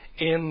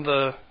in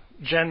the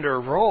gender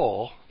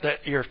role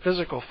that your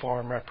physical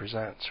form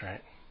represents,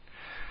 right?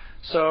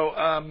 So,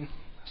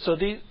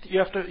 you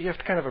have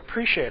to kind of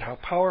appreciate how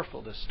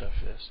powerful this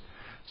stuff is.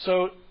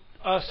 So,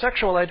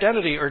 sexual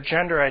identity or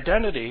gender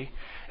identity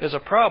is a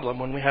problem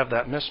when we have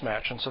that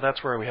mismatch, and so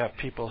that's where we have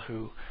people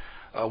who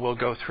will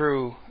go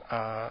through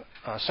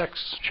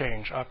sex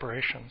change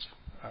operations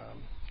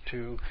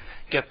to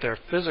get their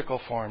physical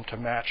form to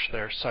match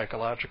their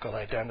psychological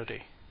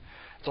identity.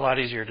 It's a lot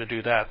easier to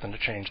do that than to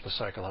change the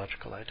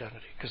psychological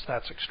identity, because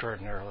that's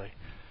extraordinarily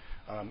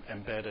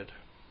embedded.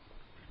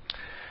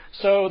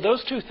 So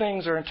those two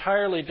things are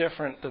entirely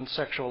different than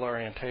sexual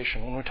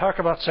orientation. When we talk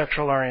about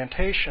sexual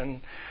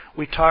orientation,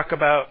 we talk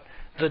about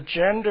the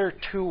gender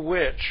to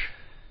which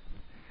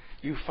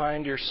you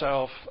find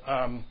yourself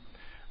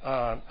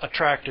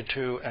attracted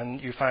to and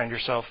you find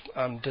yourself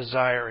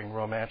desiring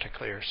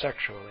romantically or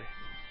sexually.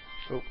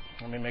 So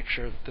let me make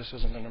sure that this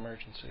isn't an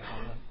emergency.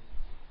 Hold on.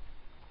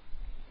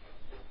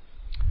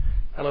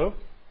 Hello?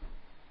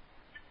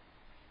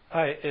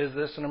 Hi, is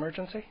this an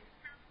emergency?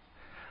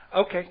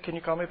 Okay, can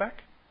you call me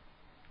back?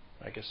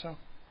 I guess so.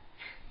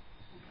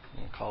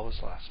 The call was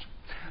lost.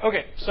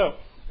 Okay, so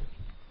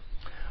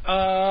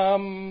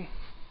I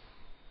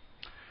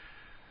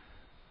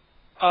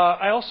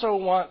also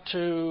want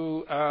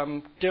to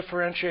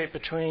differentiate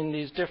between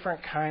these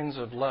different kinds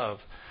of love,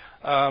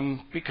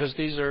 because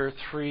these are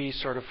three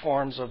sort of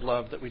forms of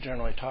love that we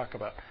generally talk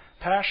about.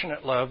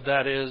 Passionate love,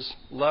 that is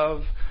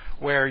love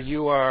where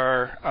you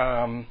are,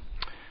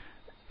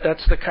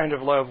 that's the kind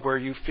of love where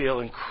you feel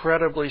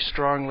incredibly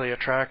strongly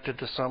attracted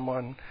to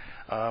someone.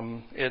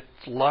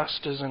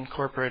 Lust is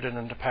incorporated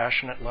into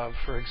passionate love,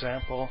 for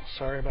example.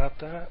 Sorry about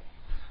that.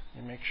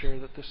 Let me make sure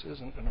that this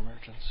isn't an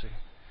emergency.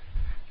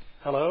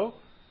 Hello?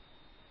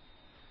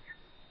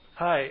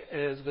 Hi,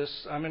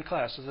 I'm in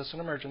class. Is this an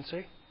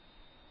emergency?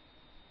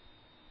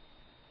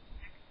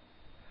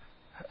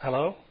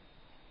 Hello?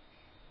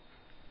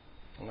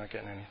 I'm not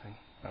getting anything.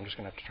 I'm just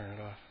going to have to turn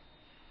it off.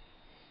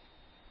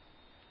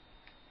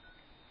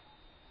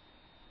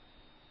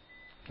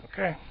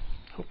 Okay.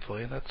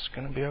 Hopefully that's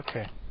going to be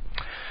okay.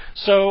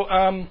 So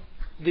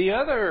the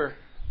other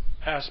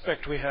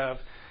aspect we have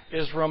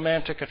is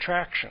romantic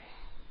attraction.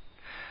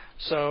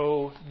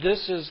 So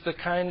this is the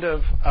kind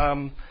of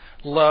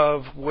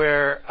love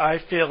where I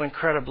feel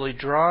incredibly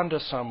drawn to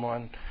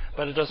someone,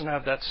 but it doesn't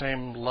have that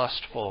same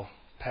lustful,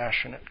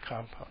 passionate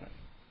component.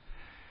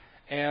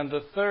 And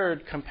the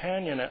third,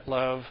 companionate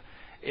love,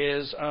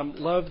 is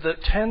love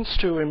that tends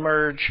to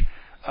emerge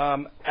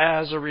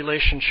as a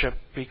relationship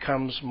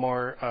becomes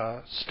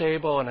more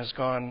stable and has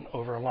gone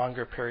over a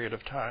longer period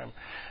of time.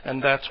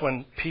 And that's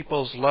when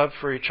people's love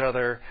for each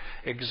other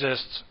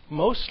exists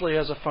mostly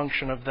as a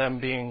function of them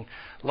being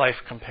life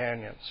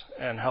companions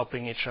and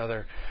helping each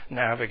other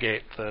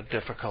navigate the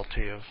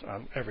difficulty of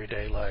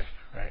everyday life,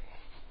 right,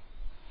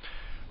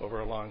 over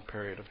a long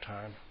period of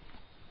time.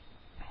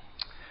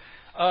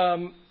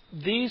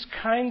 These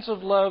kinds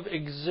of love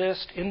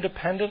exist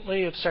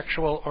independently of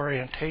sexual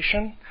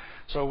orientation.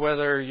 So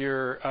whether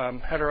you're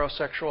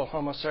heterosexual,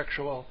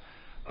 homosexual,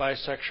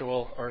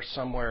 bisexual, or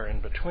somewhere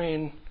in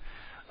between,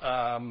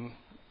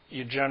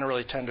 you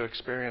generally tend to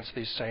experience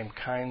these same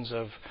kinds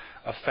of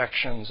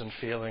affections and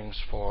feelings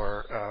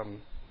for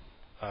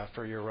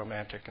your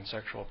romantic and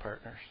sexual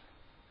partners.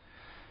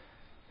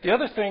 The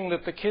other thing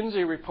that the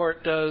Kinsey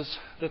report does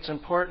that's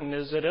important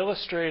is it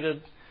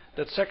illustrated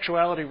that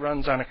sexuality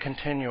runs on a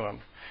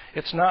continuum.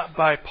 It's not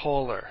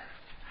bipolar.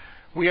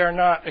 We are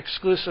not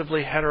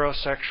exclusively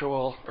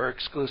heterosexual or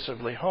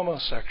exclusively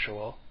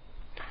homosexual.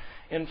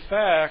 In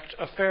fact,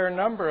 a fair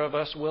number of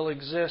us will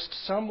exist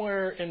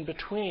somewhere in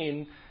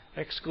between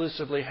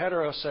exclusively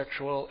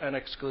heterosexual and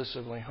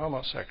exclusively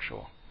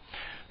homosexual.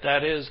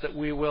 That is, that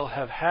we will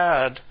have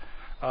had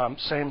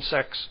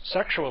same-sex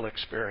sexual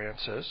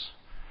experiences,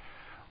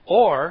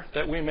 or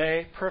that we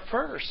may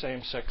prefer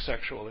same-sex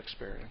sexual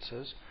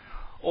experiences,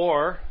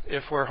 or,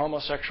 if we're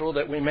homosexual,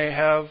 that we may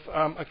have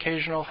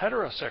occasional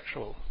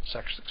heterosexual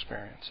sex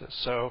experiences.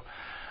 So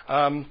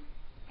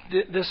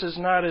this is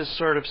not as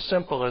sort of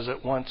simple as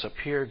it once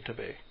appeared to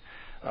be.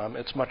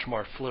 It's much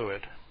more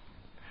fluid.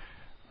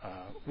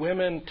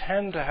 Women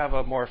tend to have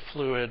a more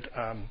fluid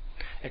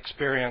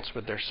experience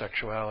with their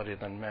sexuality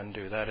than men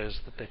do. That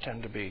is, that they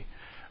tend to be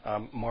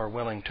more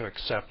willing to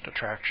accept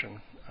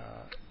attraction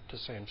to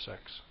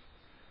same-sex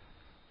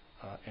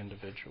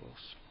individuals.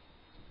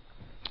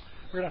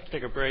 We're going to have to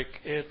take a break.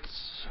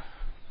 It's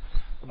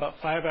about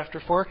 5 after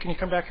 4. Can you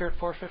come back here at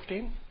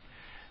 4:15?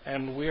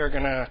 And we are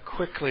going to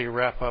quickly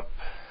wrap up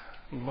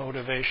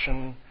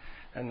motivation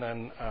and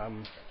then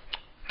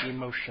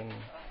emotion.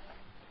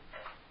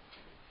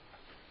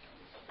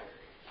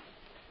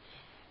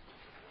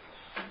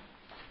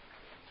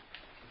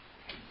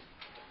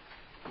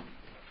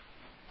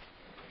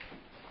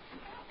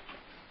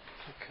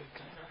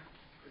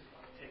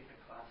 Take the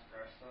class for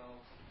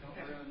ourselves. Don't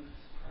ruin the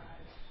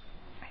surprise.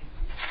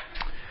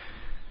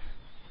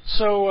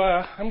 So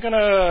I'm going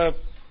to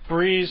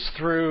breeze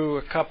through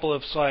a couple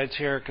of slides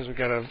here because we've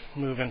got to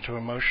move into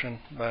emotion.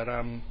 But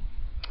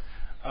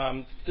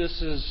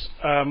this is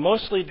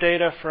mostly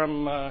data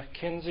from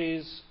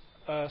Kinsey's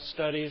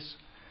studies.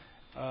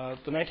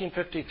 The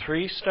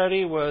 1953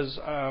 study was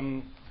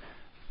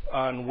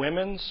on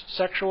women's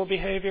sexual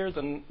behavior.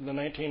 The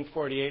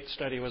 1948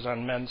 study was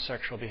on men's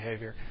sexual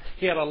behavior.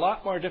 He had a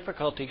lot more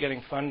difficulty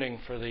getting funding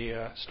for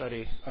the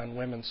study on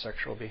women's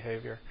sexual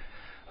behavior,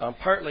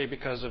 partly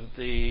because of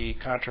the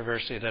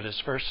controversy that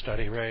his first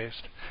study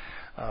raised,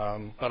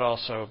 but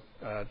also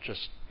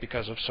just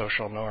because of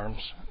social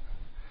norms.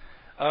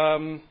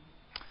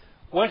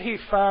 What he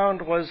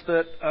found was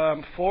that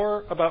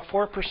about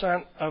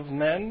 4% of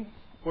men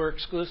were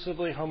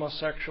exclusively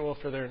homosexual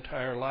for their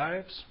entire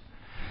lives,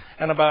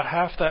 and about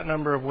half that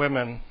number of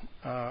women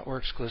were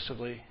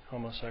exclusively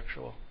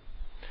homosexual.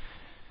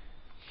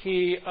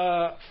 He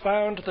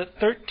found that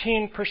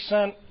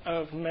 13%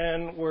 of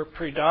men were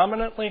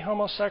predominantly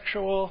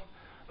homosexual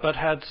but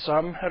had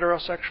some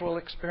heterosexual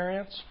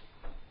experience.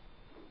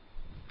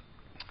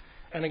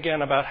 And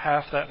again, about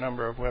half that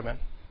number of women.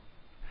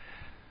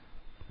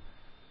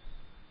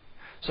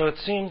 So it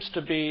seems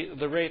to be,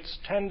 the rates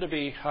tend to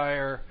be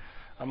higher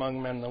among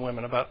men than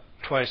women, about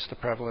twice the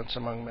prevalence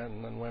among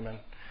men than women.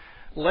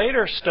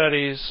 Later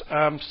studies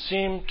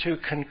seem to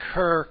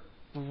concur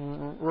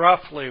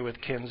roughly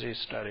with Kinsey's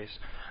studies.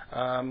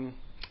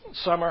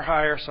 Some are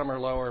higher, some are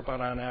lower, but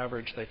on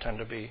average they tend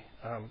to be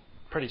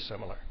pretty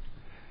similar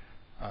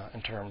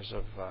in terms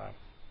of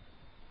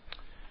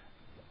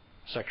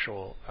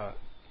sexual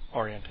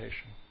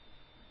orientation.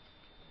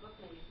 The book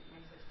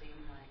makes it seem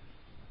like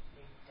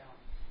they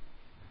don't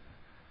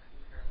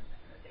concur with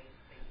them, that they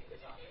think it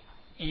was all.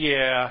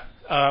 Yeah,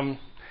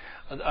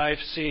 I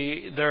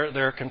see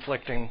there are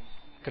conflicting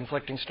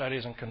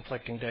studies and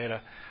conflicting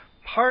data,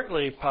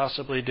 partly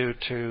possibly due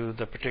to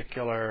the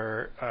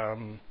particular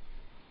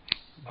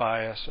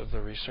bias of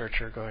the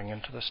researcher going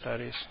into the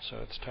studies, so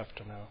it's tough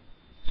to know.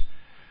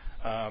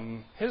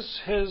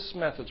 His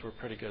methods were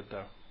pretty good,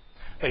 though.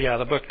 But yeah,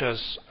 the book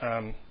does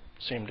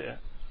seem to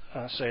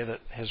say that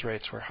his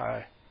rates were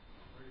high.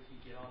 Where did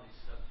he get all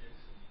these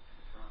subjects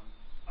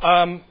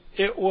from?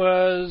 It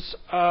was,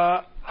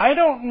 I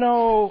don't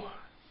know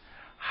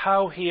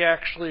how he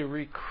actually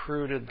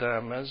recruited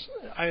them. As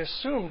I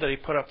assumed that he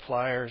put up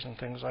flyers and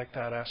things like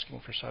that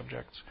asking for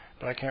subjects,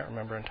 but I can't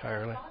remember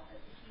entirely. I thought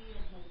that he and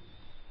his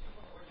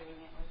people that were doing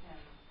it with him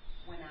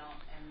went out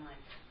and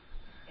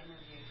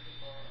interviewed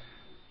people,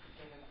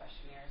 gave them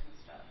questionnaires and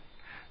stuff.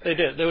 They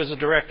did. There was a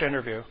direct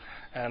interview,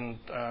 and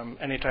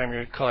anytime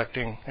you're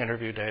collecting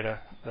interview data,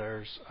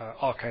 there's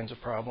all kinds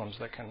of problems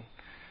that can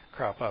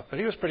crop up. But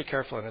he was pretty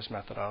careful in his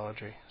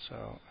methodology,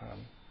 so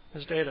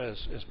his data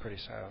is pretty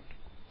sound.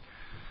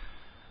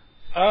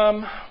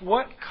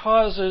 What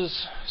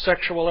causes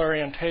sexual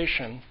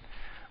orientation?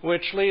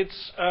 Which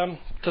leads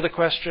to the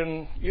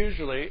question,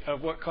 usually,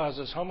 of what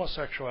causes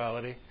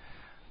homosexuality.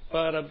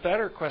 But a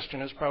better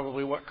question is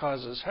probably what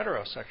causes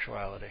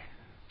heterosexuality.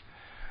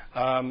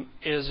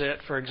 Is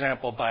it, for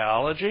example,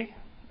 biology?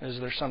 Is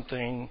there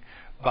something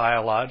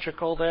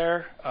biological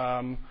there?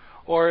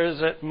 Or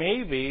is it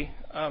maybe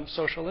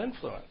social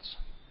influence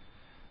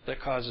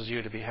that causes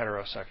you to be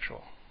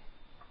heterosexual?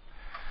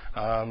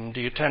 Do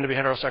you tend to be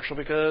heterosexual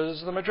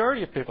because the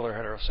majority of people are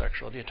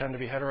heterosexual? Do you tend to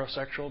be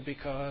heterosexual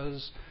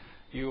because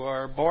you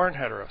are born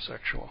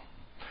heterosexual?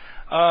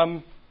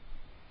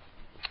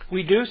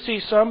 We do see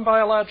some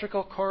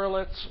biological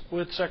correlates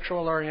with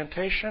sexual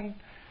orientation.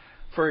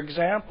 For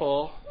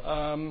example,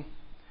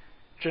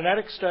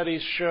 genetic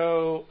studies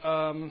show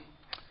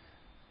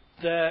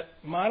that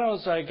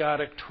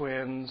monozygotic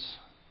twins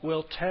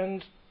will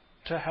tend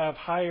to have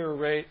higher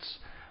rates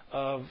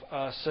of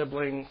a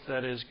sibling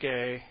that is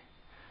gay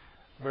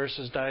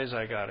versus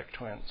dizygotic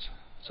twins.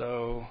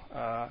 So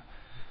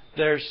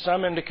there's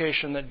some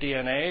indication that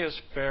DNA is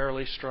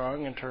fairly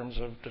strong in terms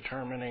of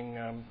determining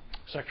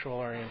sexual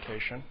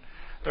orientation.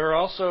 There are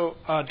also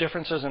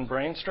differences in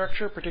brain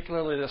structure,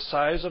 particularly the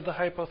size of the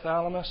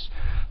hypothalamus.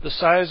 The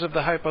size of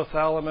the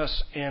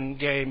hypothalamus in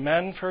gay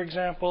men, for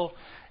example,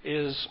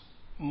 is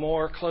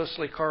more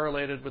closely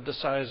correlated with the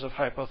size of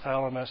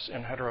hypothalamus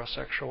in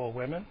heterosexual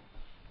women.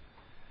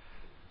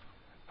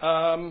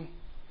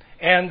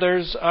 And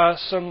there's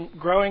some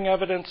growing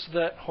evidence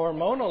that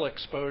hormonal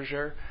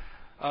exposure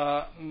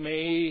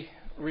may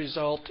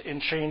result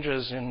in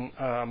changes in,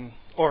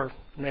 or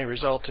may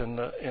result in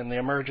the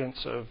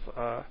emergence of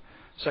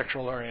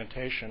sexual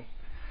orientation.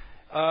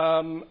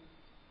 The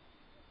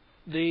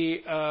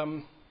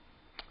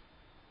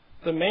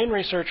main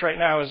research right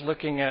now is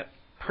looking at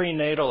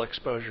prenatal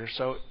exposure,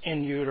 so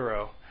in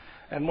utero.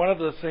 And one of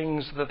the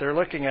things that they're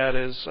looking at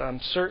is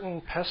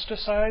certain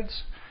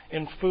pesticides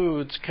in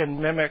foods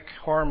can mimic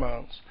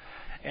hormones.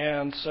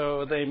 And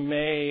so they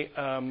may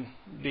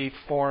be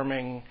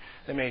forming,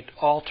 they may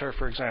alter,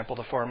 for example,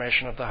 the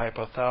formation of the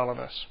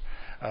hypothalamus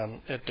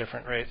at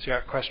different rates. You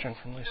got a question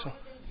from Lisa? What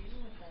would they do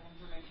with that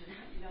information?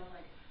 You know,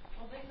 like,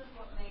 well, this is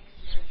what makes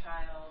your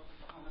child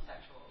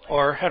homosexual. Like,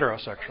 or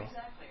heterosexual.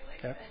 Exactly.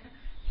 Like, Yeah.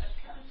 That's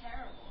kind of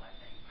terrible, I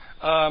think.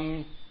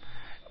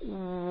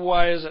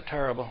 Why is it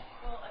terrible?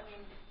 Well, I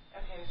mean,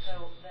 okay,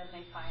 so then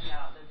they find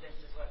out that this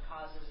is what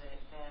causes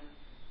it, then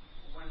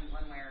one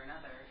way or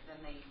another,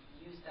 then they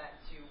use that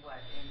to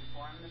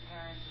inform the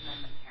parents, and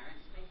then the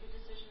parents make the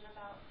decision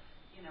about,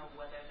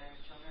 whether their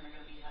children are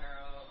going to be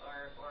hetero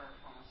or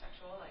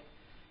homosexual. Like,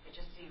 it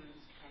just seems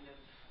kind of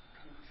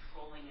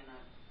controlling in a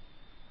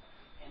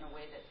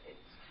way that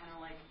it's kind of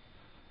like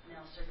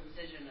male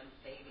circumcision of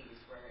babies,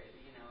 where it's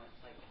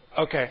like,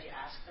 Okay. did you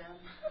ask them?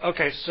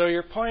 Okay, so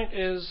your point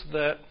is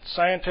that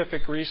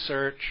scientific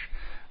research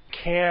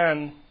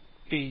can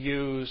be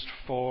used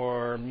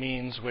for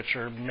means which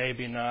are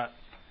maybe not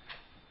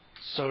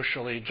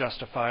socially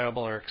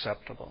justifiable or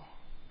acceptable.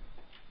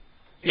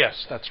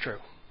 Yes, that's true.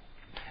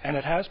 And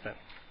it has been.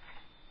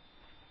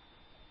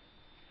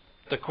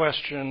 The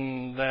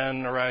question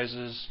then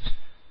arises,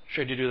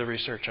 should you do the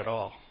research at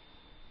all?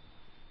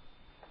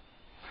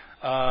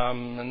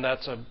 And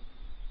that's a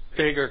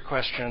bigger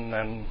question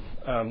than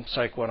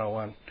Psych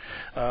 101.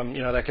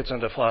 That gets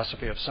into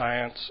philosophy of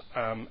science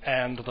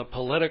and the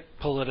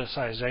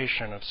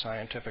politicization of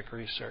scientific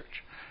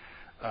research.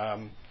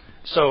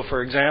 So,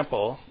 for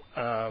example,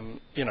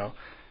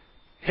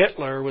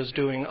 Hitler was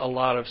doing a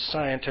lot of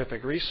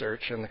scientific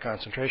research in the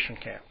concentration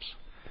camps.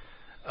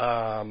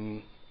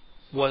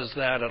 Was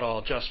that at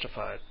all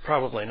justified?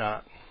 Probably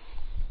not.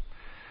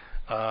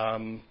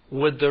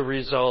 Would the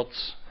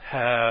results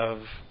have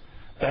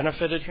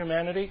benefited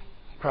humanity?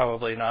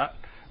 Probably not.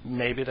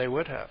 Maybe they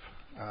would have.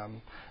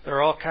 There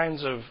are all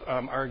kinds of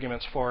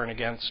arguments for and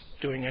against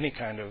doing any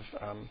kind of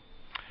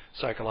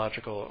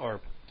psychological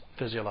or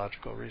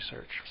physiological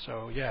research.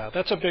 So yeah,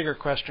 that's a bigger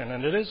question,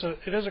 and it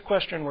is a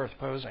question worth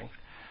posing.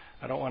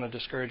 I don't want to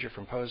discourage you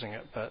from posing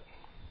it, but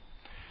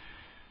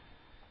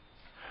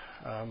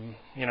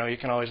you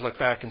can always look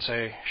back and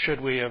say, should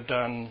we have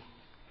done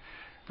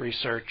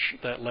research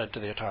that led to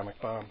the atomic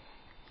bomb?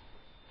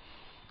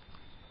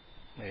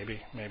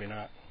 Maybe, maybe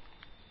not.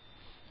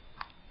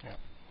 Yeah.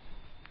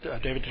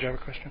 David, did you have a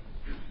question?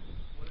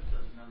 What are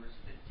those numbers,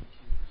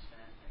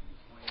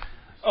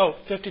 52% and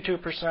 22%?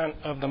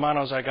 52% of the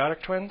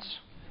monozygotic twins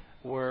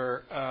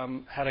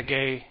had a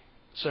gay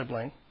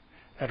sibling,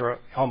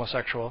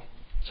 homosexual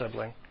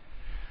sibling.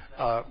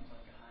 That seems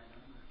like a high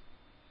number.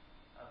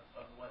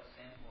 Of what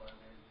sample are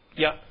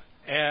they? Yeah,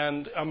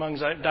 and among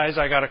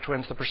dizygotic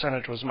twins, the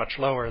percentage was much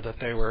lower that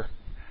they were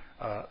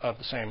of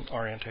the same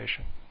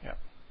orientation. Yeah.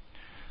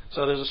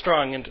 So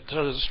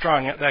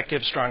that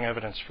gives strong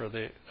evidence for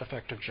the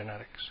effect of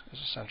genetics. Is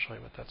essentially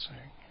what that's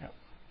saying. Yeah.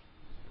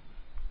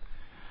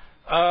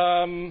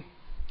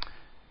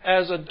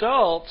 As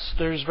adults,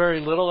 there's very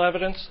little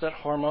evidence that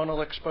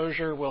hormonal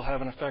exposure will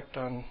have an effect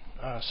on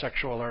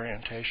sexual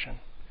orientation.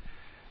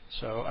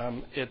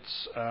 So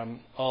it's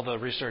all the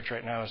research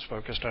right now is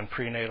focused on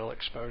prenatal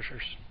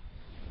exposures.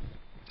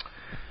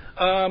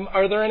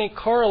 Are there any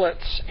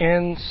correlates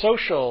in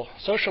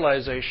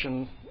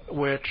socialization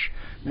which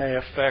may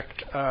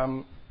affect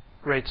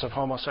rates of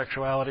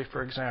homosexuality,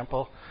 for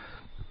example?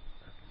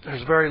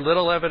 There's very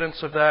little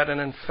evidence of that, and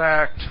in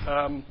fact,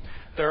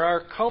 there are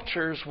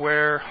cultures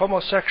where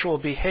homosexual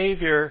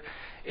behavior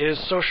is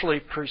socially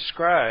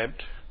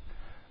prescribed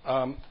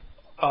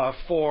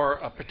for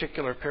a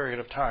particular period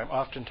of time,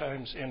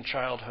 oftentimes in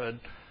childhood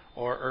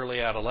or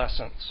early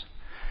adolescence.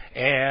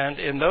 And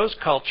in those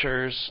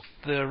cultures,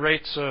 the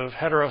rates of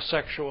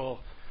heterosexual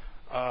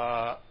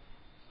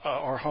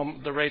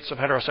the rates of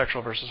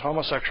heterosexual versus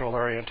homosexual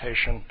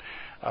orientation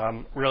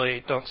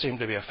really don't seem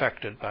to be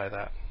affected by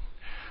that.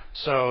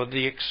 So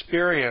the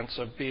experience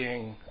of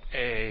being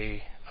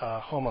a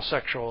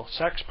homosexual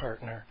sex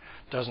partner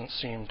doesn't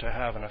seem to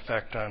have an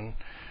effect on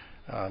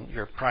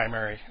your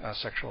primary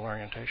sexual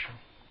orientation.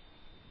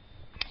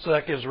 So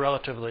that gives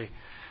relatively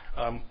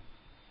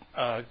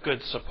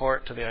good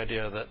support to the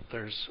idea that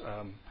there's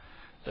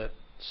that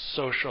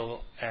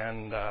social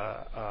and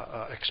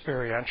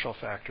experiential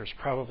factors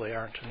probably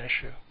aren't an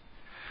issue.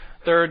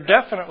 There are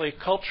definitely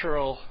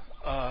cultural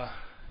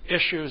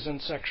issues in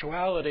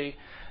sexuality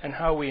and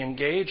how we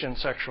engage in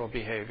sexual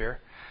behavior,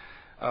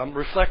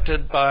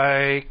 reflected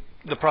by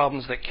the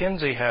problems that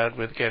Kinsey had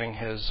with getting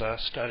his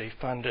study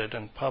funded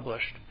and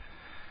published.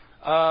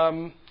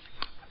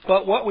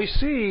 But what we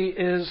see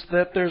is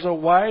that there's a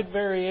wide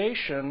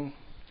variation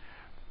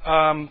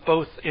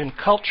both in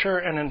culture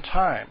and in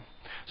time.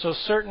 So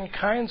certain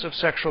kinds of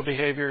sexual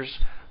behaviors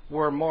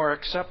were more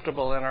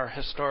acceptable in our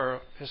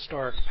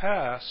historic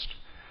past,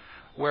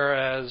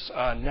 whereas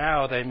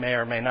now they may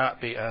or may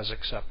not be as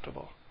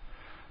acceptable.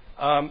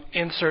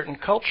 In certain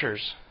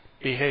cultures,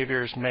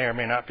 behaviors may or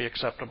may not be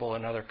acceptable.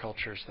 In other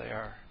cultures, they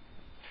are.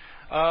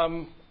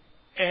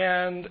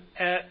 And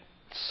at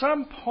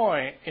some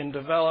point in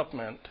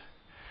development,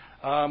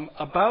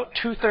 about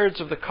 2/3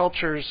 of the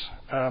cultures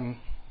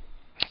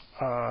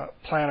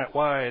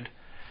planet-wide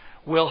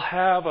will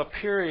have a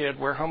period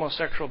where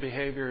homosexual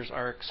behaviors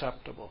are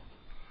acceptable.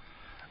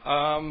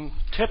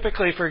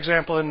 Typically, for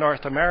example, in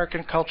North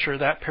American culture,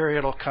 that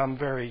period will come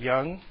very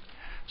young.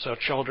 So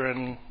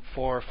children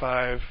 4,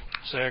 5,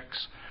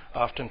 6,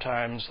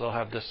 oftentimes they'll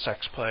have this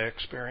sex play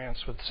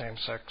experience with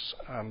same-sex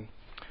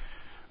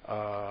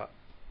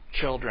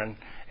children,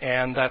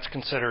 and that's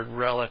considered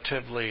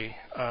relatively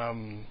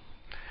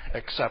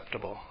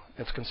acceptable.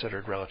 It's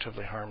considered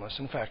relatively harmless.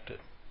 In fact, it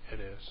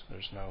is.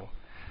 There's no.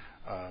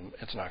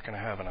 It's not going to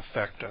have an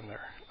effect on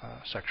their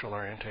sexual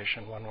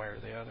orientation one way or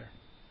the other.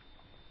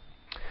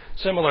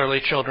 Similarly,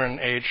 children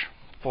age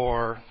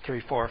 3,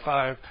 4,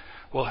 5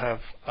 will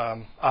have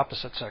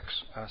opposite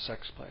sex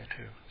play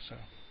too. So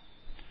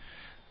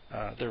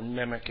they're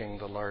mimicking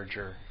the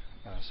larger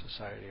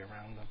society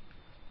around them.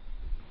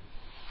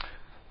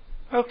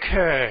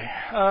 Okay,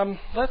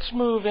 let's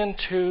move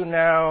into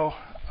now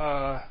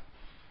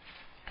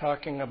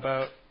talking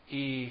about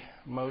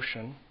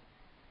emotion.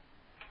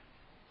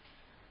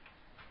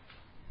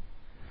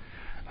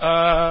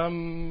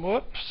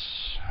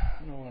 Whoops,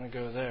 I don't want to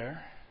go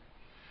there.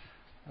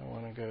 I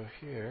want to go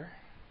here.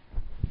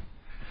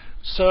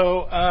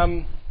 So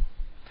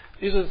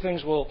these are the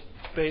things we'll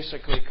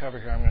basically cover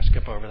here. I'm going to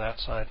skip over that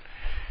slide.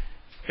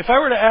 If I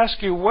were to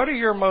ask you, what are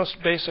your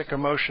most basic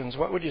emotions,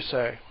 what would you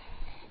say?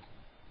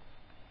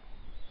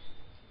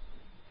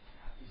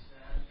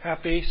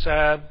 Happy,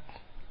 sad,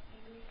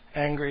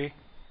 angry,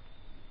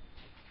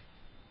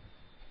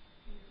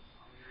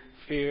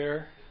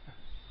 fear,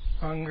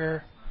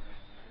 hunger.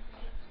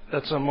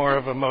 That's more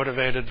of a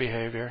motivated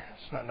behavior.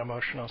 It's not an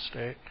emotional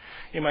state.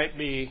 You might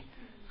be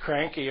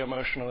cranky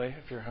emotionally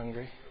if you're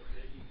hungry.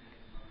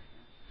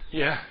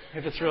 Yeah,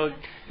 if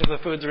the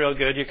food's real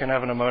good, you can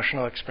have an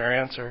emotional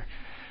experience or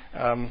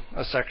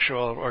a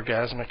sexual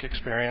orgasmic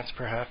experience,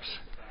 perhaps.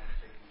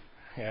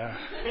 Yeah.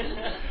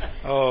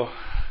 Oh,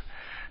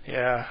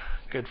 yeah.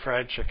 Good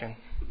fried chicken.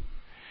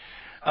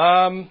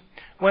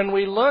 When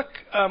we look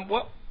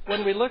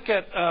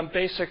at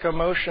basic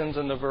emotions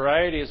and the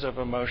varieties of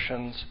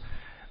emotions,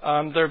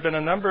 there have been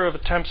a number of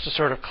attempts to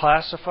sort of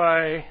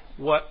classify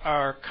what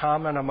our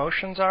common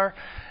emotions are.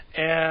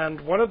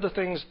 And one of the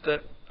things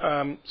that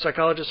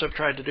psychologists have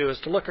tried to do is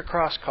to look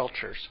across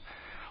cultures.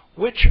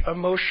 Which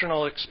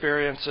emotional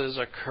experiences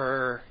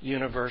occur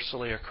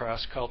universally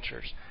across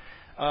cultures?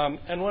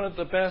 And one of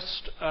the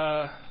best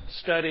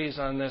studies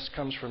on this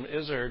comes from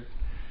Izzard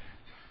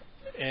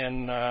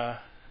in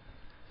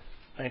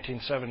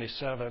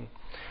 1977.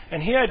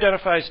 And he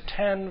identifies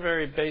 10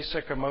 very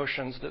basic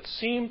emotions that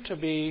seem to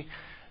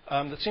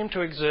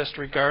exist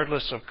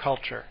regardless of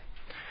culture.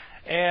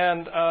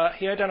 And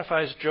he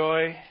identifies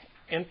joy,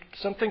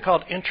 something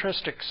called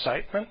interest,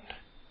 excitement,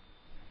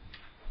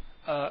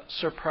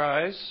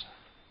 surprise,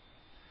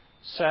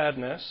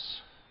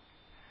 sadness,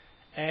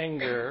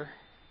 anger,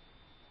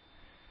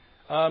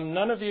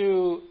 None of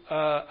you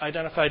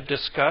identified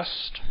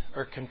disgust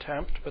or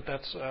contempt, but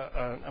that's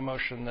an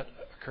emotion that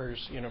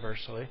occurs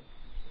universally.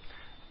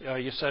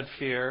 You said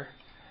fear.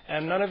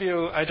 And none of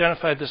you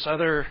identified this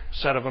other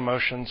set of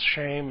emotions,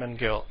 shame and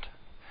guilt.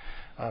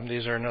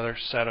 These are another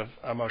set of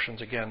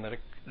emotions, again,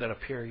 that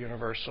appear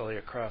universally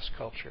across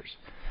cultures.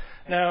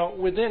 Now,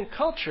 within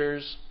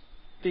cultures,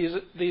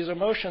 these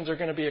emotions are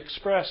going to be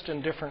expressed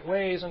in different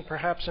ways and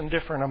perhaps in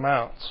different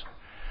amounts.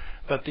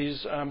 But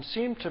these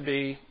seem to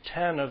be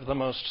 10 of the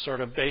most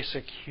sort of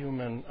basic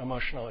human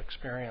emotional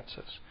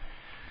experiences.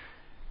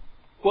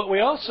 What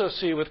we also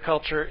see with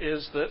culture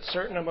is that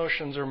certain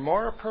emotions are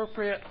more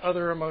appropriate,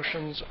 other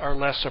emotions are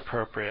less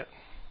appropriate.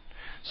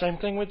 Same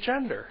thing with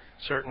gender.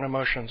 Certain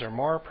emotions are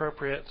more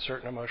appropriate,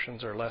 certain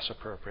emotions are less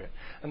appropriate.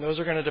 And those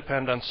are going to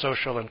depend on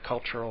social and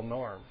cultural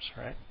norms,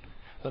 right?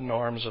 The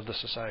norms of the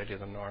society,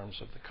 the norms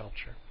of the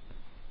culture.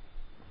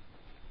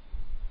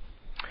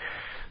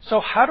 So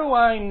how do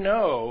I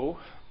know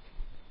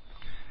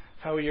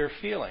how you're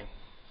feeling?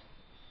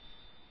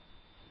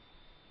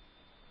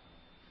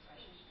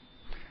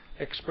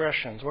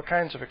 Expressions. What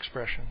kinds of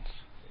expressions?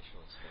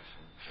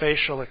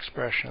 Facial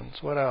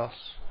expressions. What else?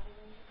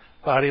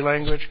 Body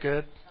language,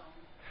 good.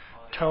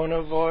 Tone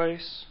of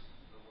voice.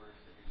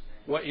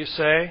 What you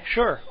say.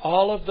 Sure.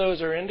 All of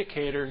those are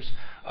indicators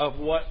of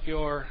what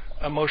your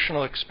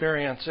emotional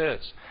experience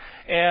is.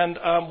 And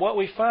what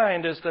we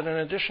find is that in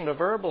addition to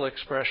verbal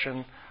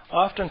expression,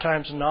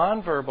 oftentimes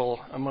nonverbal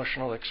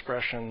emotional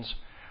expressions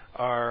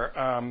are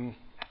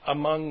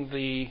among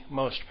the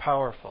most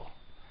powerful.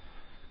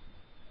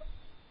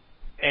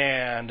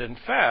 And in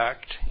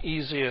fact,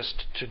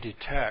 easiest to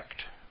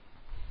detect.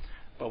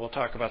 But we'll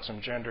talk about some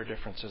gender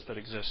differences that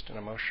exist in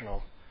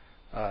emotional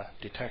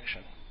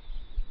detection.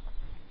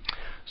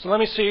 So let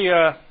me see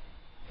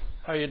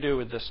how you do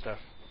with this stuff.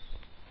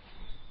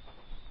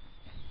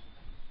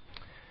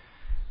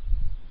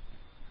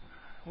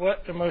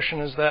 What emotion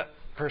is that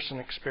person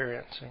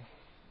experiencing?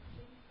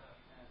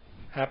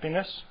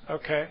 Happiness?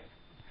 Okay.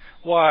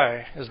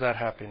 Why is that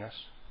happiness?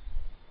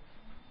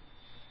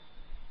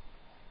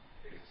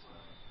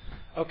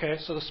 Okay,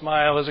 so the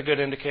smile is a good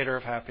indicator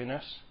of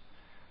happiness.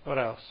 What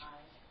else?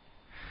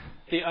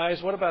 The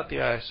eyes. What about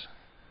the eyes?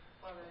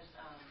 Well, there's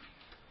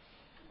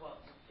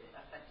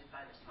affected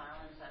by the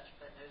smile and such,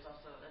 but there's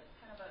also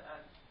kind of a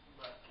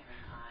look in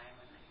an eye.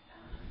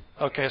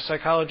 Okay, a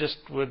psychologist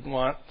would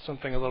want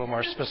something a little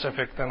more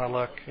specific than a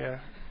look. Yeah.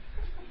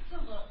 It's a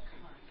look.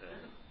 Come on.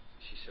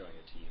 She's showing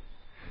her teeth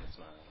in the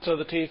smile. So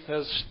the teeth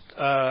has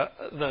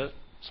the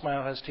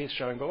smile has teeth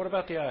showing, but what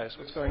about the eyes?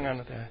 What's going on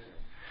with the eyes?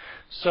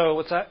 So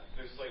what's that?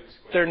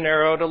 They're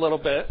narrowed a little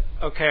bit.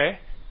 Okay.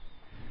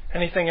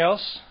 Anything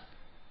else?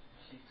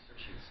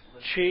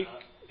 Cheek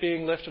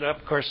being lifted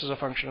up, of course, is a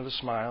function of the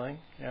smiling.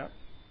 Yeah.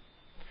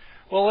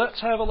 Well,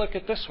 let's have a look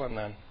at this one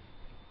then.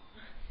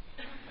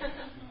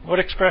 What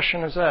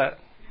expression is that?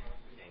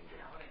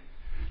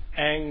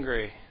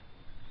 Angry.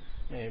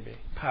 Maybe.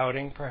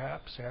 Pouting,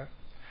 perhaps. Yeah.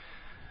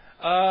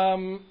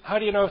 How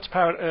do you know it's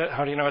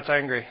how do you know it's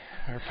angry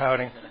or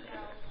pouting?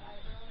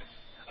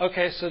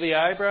 Okay, so the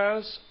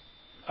eyebrows.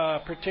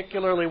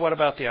 Particularly, what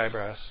about the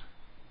eyebrows?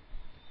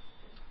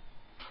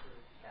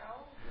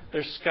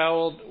 They're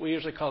scowled. We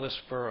usually call this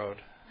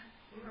furrowed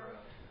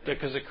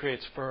because it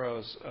creates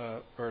furrows,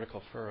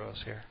 vertical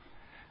furrows here.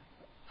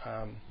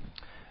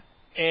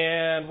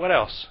 And what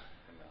else?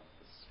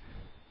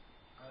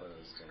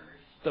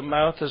 The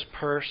mouth is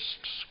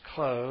pursed,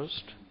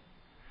 closed.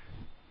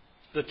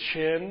 The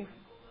chin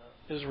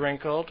is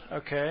wrinkled.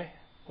 Okay.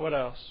 What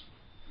else?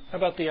 How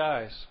about the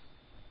eyes?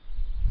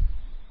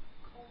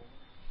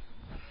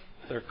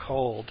 They're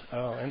cold.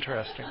 Oh,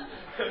 interesting.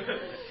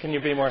 Can you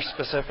be more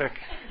specific?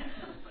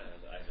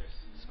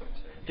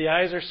 The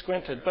eyes are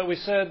squinted. But we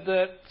said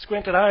that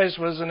squinted eyes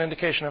was an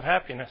indication of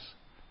happiness.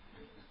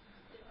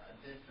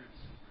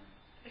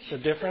 The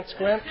different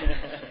squint? Well,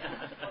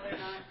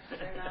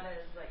 they're not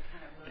as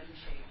kind of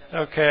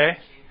moon-shaped. Okay.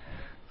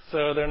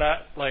 So they're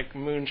not like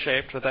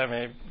moon-shaped, but that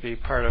may be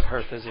part of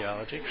her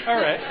physiology. All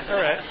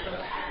right.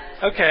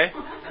 Okay.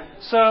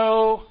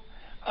 So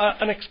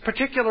a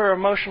particular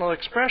emotional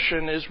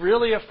expression is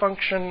really a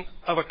function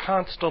of a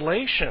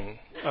constellation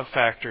of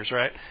factors,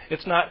 right?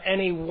 It's not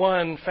any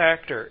one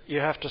factor. You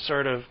have to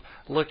sort of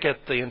look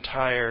at the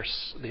entire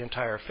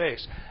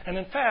face. And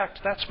in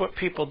fact, that's what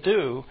people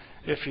do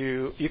if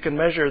you can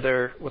measure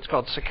their what's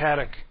called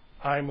saccadic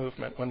eye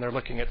movement when they're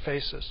looking at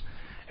faces.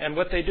 And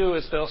what they do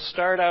is they'll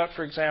start out,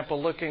 for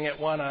example, looking at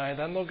one eye,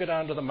 then they'll go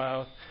down to the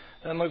mouth,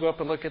 then they'll go up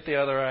and look at the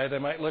other eye. They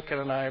might look at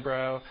an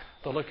eyebrow,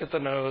 they'll look at the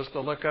nose,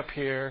 they'll look up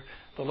here,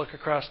 they'll look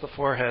across the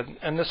forehead.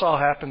 And this all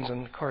happens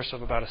in the course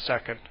of about a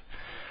second.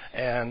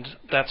 And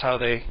that's how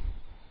they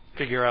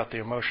figure out the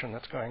emotion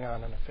that's going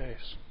on in a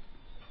face.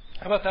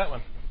 How about that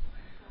one?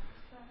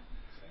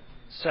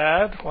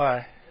 Sad?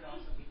 Why?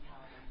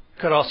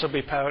 Could also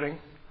be pouting.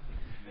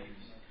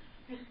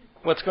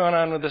 What's going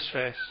on with this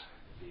face?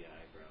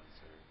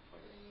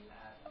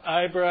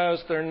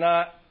 Eyebrows, they're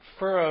not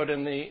furrowed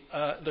in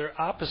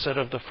they're opposite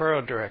of the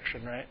furrowed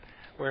direction, right?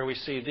 Where we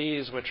see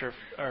these, which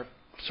are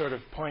sort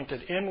of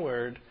pointed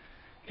inward.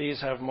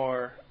 These have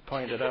more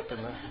pointed up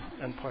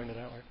and pointed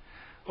outward.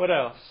 What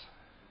else?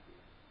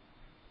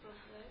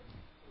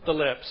 The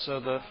lips, so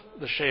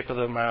the shape of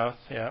the mouth,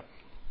 yeah.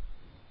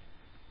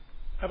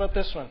 How about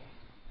this one?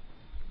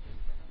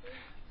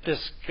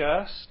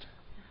 Disgust.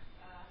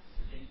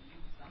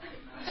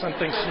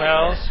 Something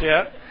smells,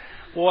 yeah.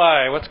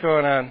 Why? What's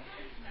going on?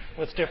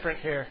 What's different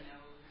here?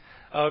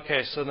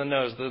 Okay, so the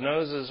nose. The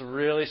nose is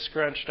really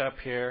scrunched up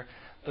here.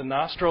 The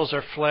nostrils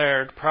are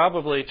flared,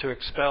 probably to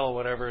expel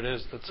whatever it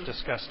is that's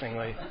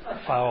disgustingly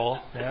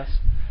foul, yes.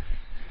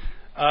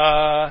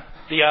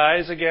 The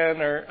eyes,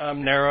 again, are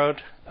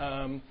narrowed.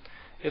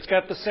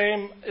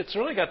 It's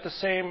really got the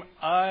same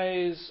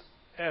eyes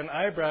and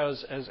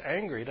eyebrows as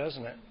angry,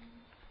 doesn't it?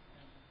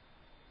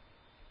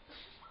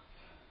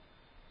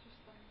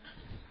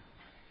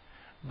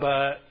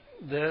 But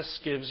this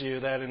gives you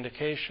that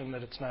indication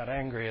that it's not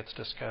angry, it's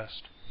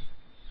disgust.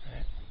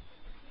 Right?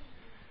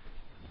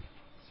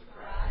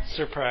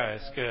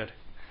 Surprise, good.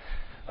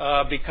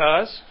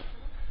 Because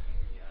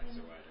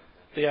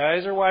the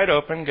eyes are wide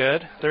open,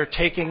 good. They're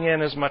taking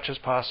in as much as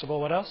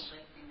possible. What else?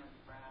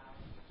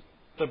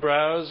 The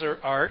brows are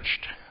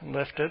arched and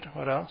lifted.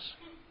 What else?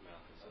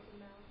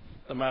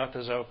 The mouth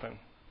is open.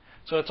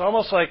 So it's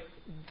almost like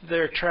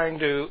they're trying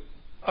to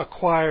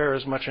acquire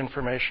as much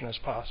information as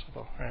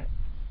possible, right?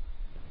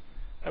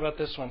 How about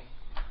this one?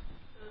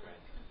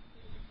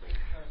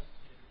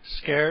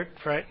 Scared,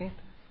 frightened?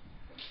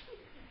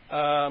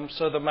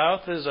 So the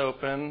mouth is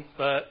open,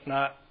 but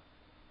not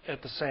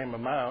at the same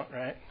amount,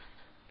 right?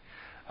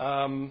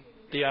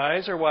 The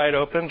eyes are wide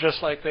open,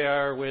 just like they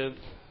are with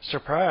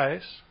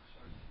surprise.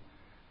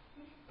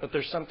 But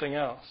there's something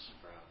else.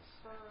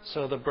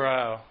 So the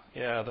brow,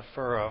 yeah, the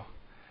furrow,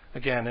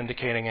 again,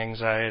 indicating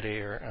anxiety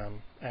or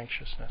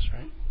anxiousness,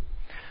 right?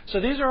 So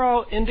these are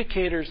all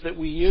indicators that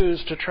we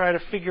use to try to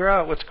figure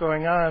out what's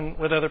going on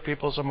with other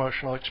people's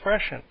emotional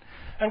expression.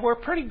 And we're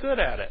pretty good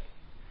at it.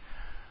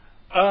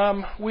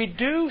 We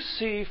do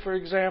see, for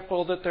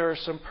example, that there are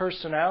some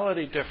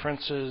personality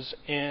differences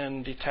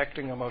in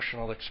detecting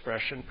emotional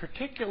expression,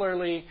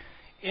 particularly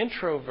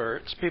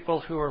introverts,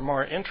 people who are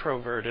more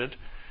introverted,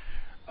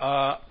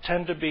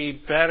 tend to be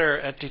better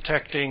at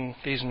detecting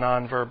these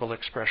nonverbal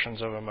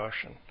expressions of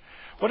emotion.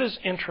 What does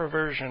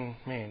introversion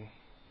mean?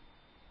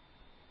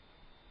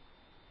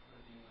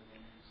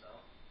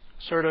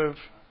 Sort of,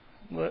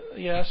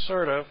 yeah,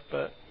 sort of,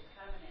 but... It's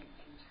kind of an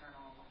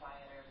internal,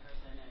 quieter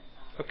person.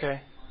 Okay. More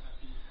of a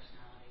B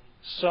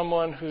personality.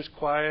 Someone who's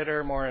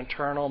quieter, more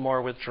internal,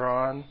 more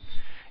withdrawn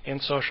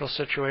in social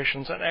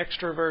situations. An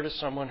extrovert is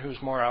someone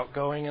who's more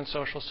outgoing in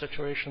social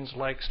situations,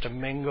 likes to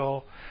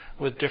mingle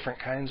with different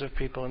kinds of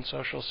people in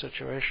social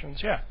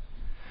situations. Yeah.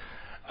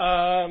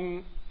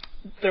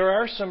 There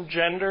are some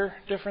gender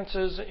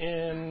differences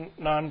in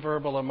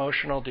nonverbal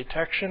emotional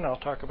detection. I'll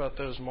talk about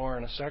those more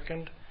in a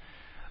second.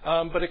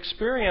 But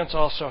experience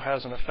also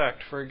has an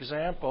effect. For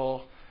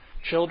example,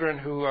 children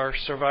who are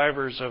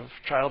survivors of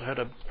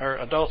or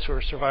adults who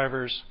are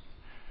survivors,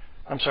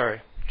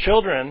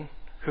 children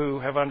who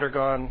have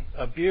undergone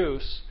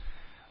abuse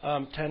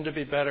tend to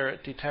be better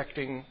at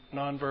detecting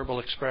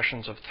nonverbal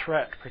expressions of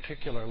threat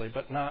particularly,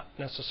 but not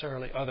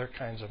necessarily other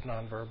kinds of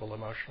nonverbal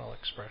emotional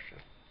expression.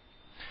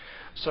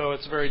 So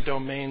it's very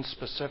domain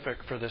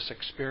specific for this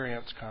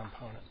experience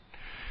component.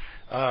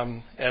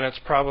 And it's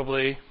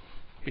probably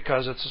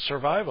because it's a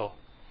survival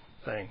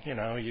thing. You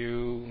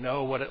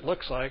know what it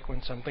looks like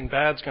when something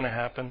bad's going to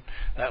happen.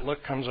 That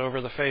look comes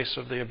over the face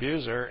of the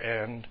abuser,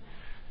 and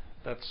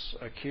that's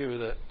a cue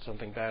that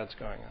something bad's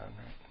going on.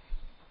 Right?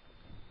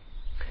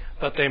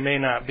 But they may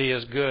not be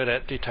as good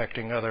at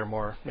detecting other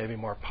maybe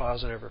more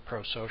positive or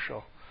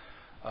pro-social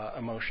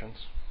emotions.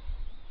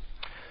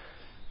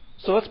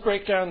 So let's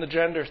break down the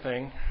gender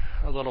thing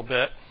a little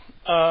bit.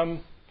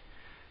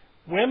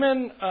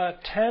 Women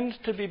tend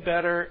to be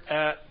better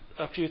at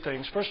a few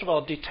things. First of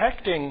all,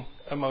 detecting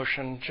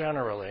emotion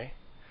generally.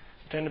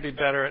 Tend to be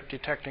better at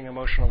detecting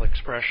emotional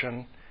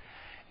expression.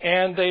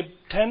 And they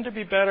tend to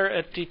be better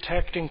at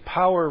detecting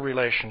power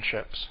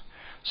relationships.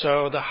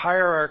 So the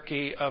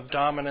hierarchy of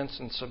dominance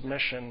and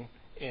submission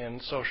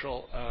in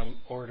social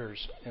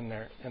orders in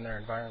their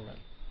environment.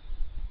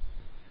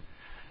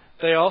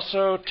 They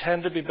also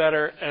tend to be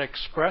better at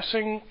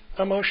expressing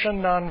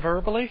emotion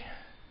non-verbally.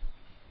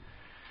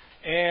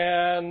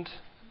 And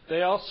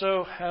they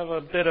also have a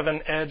bit of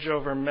an edge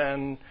over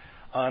men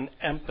on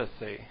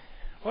empathy.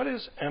 What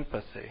is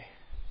empathy?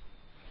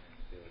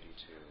 Ability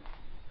to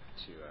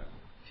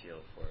feel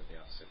for the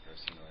opposite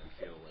person,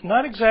 or feel.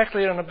 Not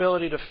exactly an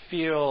ability to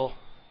feel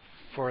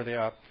for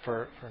another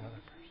person.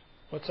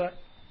 What's that?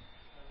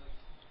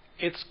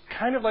 It's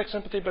kind of like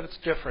sympathy, but it's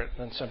different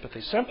than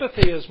sympathy.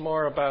 Sympathy is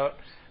more about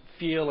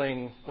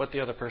feeling what the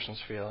other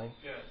person's feeling.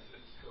 Yes,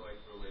 it's like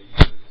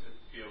relation, to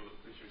be able to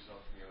put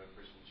yourself in the other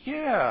person's shoes.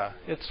 Yeah,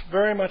 it's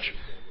very much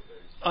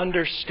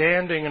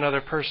understanding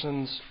another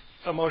person's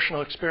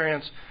emotional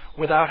experience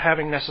without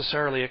having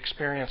necessarily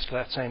experienced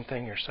that same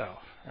thing yourself,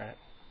 right?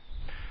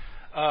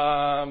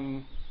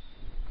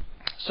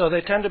 So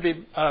they tend to be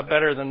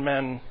better than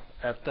men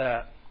at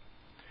that.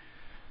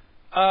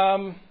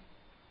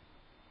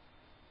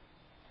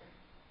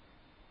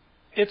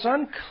 It's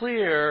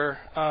unclear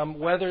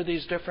whether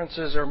these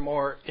differences are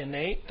more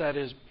innate, that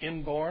is,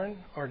 inborn,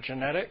 or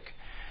genetic,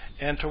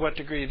 and to what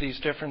degree these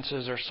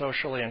differences are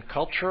socially and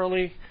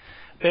culturally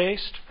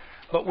based.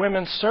 But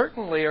women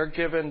certainly are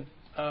given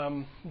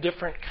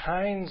different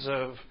kinds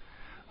of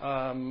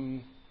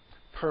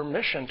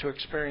permission to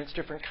experience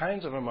different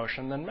kinds of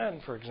emotion than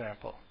men, for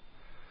example.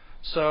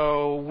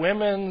 So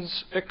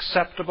women's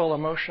acceptable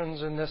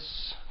emotions in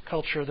this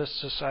culture, this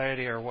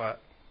society, are what?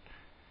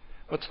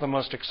 What's the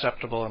most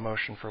acceptable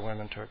emotion for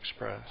women to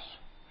express?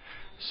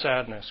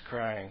 Sadness,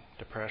 crying,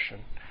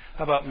 depression.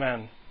 How about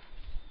men?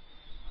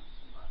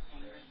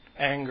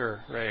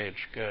 Anger,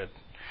 rage, good.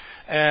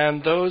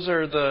 And those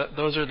are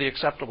the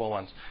acceptable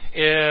ones.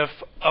 If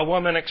a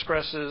woman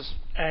expresses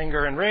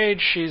anger and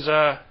rage, she's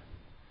a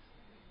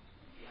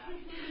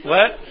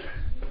what?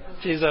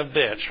 She's a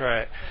bitch,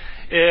 right?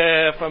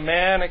 If a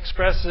man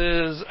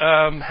expresses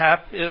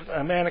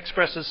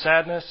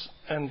sadness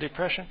and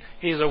depression,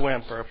 he's a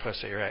wimp or a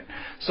pussy, right?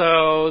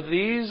 So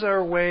these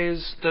are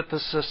ways that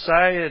the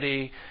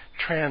society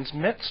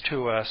transmits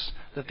to us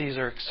that these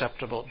are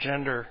acceptable,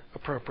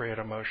 gender-appropriate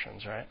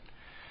emotions, right?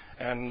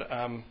 And,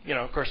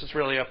 of course, it's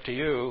really up to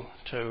you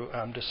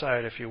to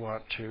decide if you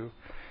want to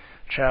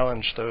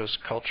challenge those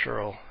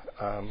cultural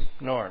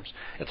norms.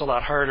 It's a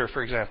lot harder,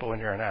 for example, when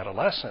you're an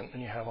adolescent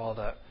and you have all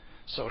that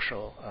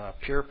social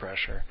peer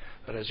pressure.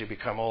 But as you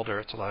become older,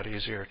 it's a lot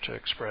easier to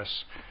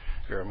express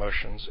your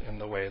emotions in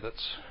the way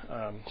that's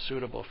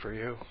suitable for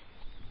you.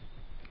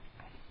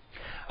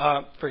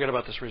 Forget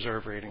about this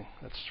reserve reading.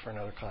 That's for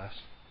another class.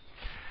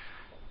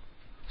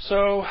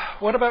 So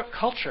what about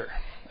culture?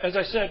 As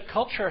I said,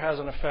 culture has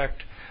an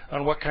effect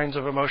on what kinds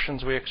of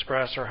emotions we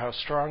express or how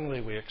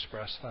strongly we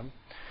express them.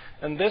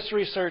 And this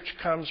research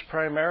comes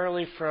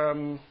primarily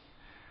from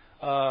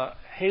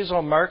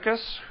Hazel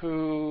Marcus,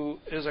 who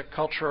is a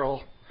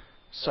cultural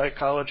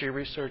psychology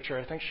researcher.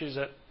 I think she's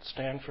at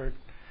Stanford.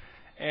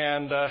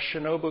 And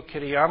Shinobu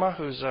Kitayama,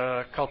 who's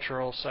a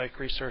cultural psych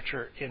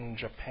researcher in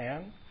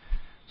Japan.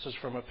 This is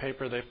from a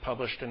paper they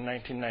published in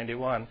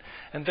 1991.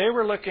 And they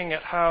were looking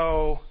at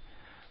how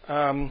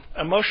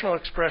emotional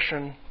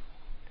expression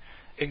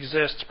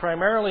exists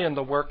primarily in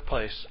the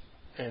workplace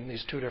in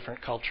these two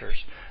different cultures,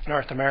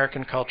 North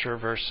American culture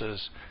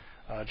versus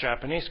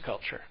Japanese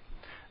culture.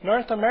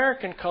 North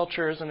American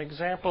culture is an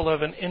example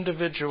of an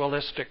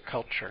individualistic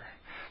culture.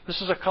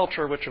 This is a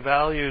culture which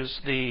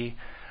values the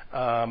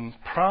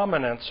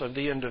prominence of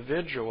the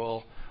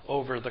individual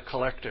over the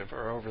collective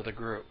or over the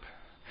group.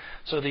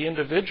 So the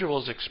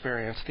individual's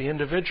experience, the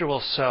individual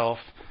self,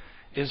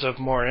 is of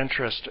more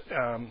interest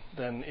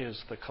than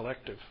is the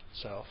collective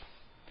self.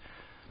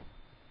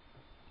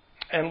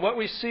 And what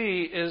we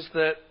see is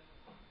that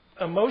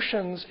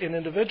emotions in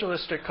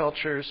individualistic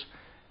cultures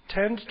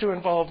tend to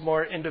involve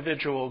more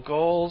individual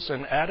goals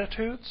and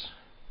attitudes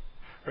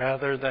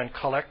rather than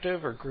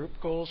collective or group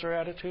goals or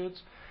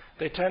attitudes.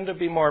 They tend to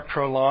be more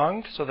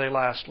prolonged, so they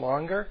last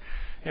longer.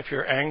 If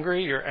you're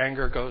angry, your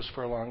anger goes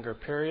for a longer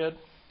period.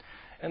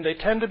 And they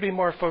tend to be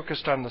more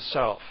focused on the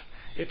self.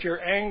 If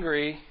you're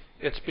angry,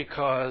 it's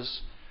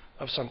because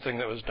of something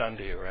that was done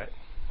to you, right?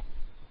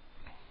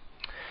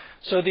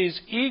 So these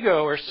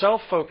ego or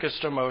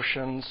self-focused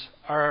emotions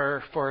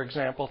are, for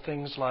example,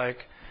 things like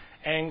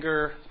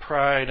anger,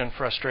 pride, and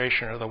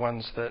frustration are the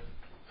ones that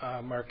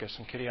Marcus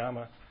and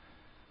Kitayama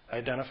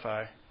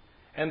identify.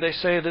 And they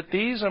say that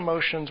these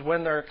emotions,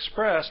 when they're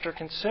expressed, are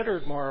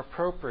considered more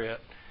appropriate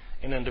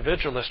in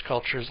individualist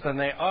cultures than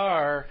they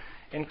are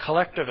in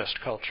collectivist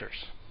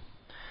cultures.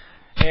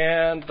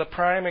 And the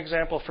prime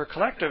example for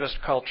collectivist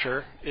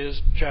culture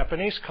is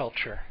Japanese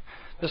culture.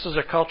 This is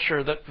a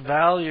culture that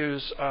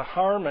values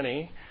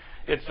harmony.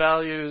 It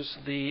values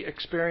the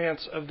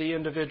experience of the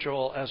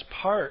individual as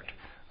part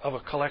of a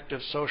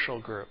collective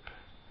social group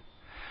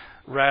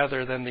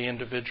rather than the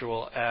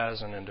individual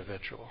as an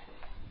individual.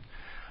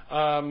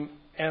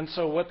 And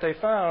so what they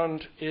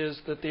found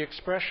is that the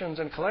expressions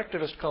in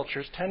collectivist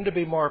cultures tend to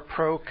be more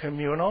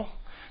pro-communal.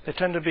 They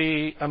tend to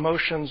be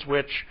emotions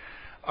which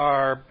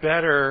are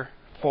better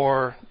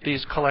for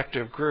these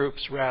collective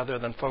groups rather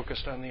than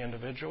focused on the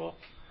individual.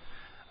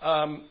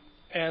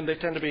 And they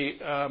tend to be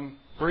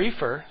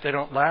briefer. They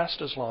don't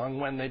last as long.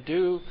 When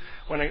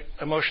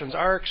emotions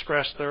are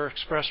expressed, they're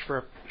expressed for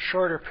a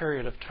shorter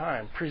period of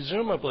time,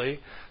 presumably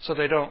so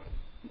they don't,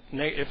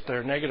 if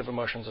they're negative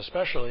emotions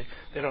especially,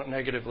 they don't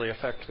negatively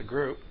affect the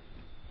group.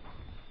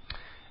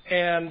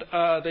 And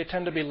they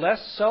tend to be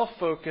less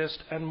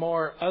self-focused and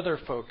more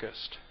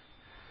other-focused.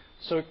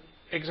 So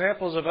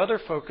examples of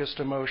other-focused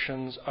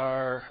emotions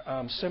are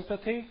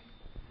sympathy,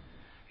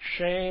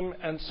 shame,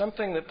 and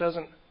something that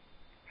doesn't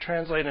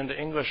translate into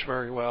English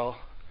very well,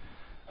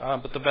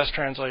 but the best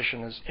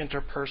translation is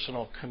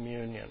interpersonal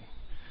communion.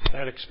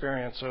 That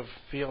experience of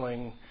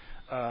feeling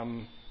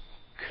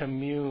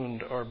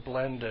communed or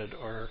blended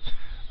or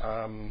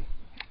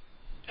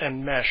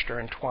enmeshed or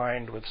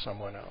entwined with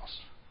someone else.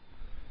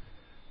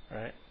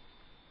 Right?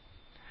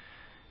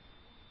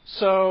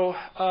 So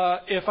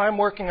if I'm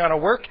working on a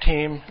work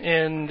team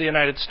in the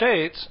United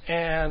States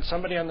and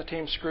somebody on the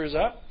team screws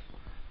up,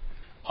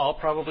 I'll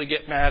probably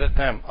get mad at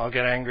them. I'll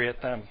get angry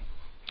at them.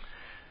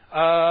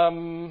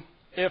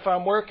 If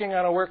I'm working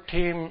on a work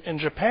team in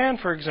Japan,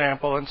 for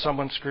example, and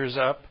someone screws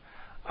up,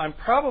 I'm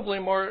probably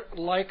more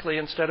likely,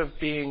 instead of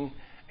being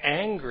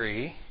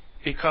angry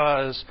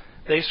because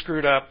they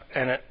screwed up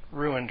and it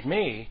ruined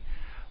me,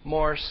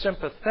 more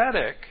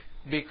sympathetic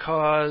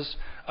because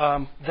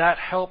that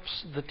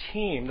helps the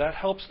team. That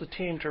helps the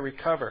team to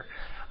recover.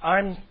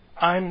 I'm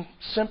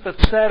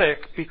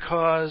sympathetic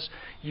because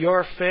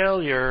your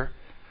failure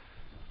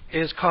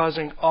is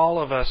causing all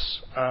of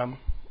us a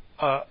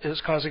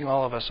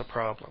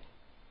problem,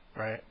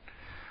 right?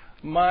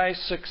 My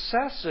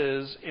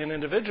successes in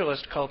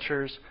individualist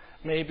cultures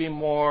may be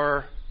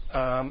more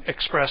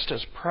expressed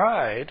as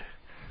pride,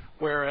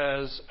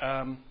 whereas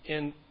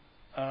in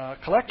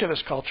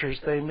collectivist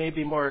cultures they may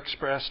be more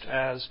expressed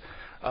as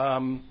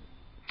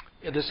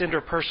this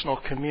interpersonal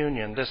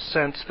communion, this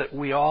sense that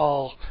we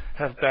all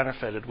have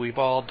benefited, we've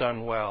all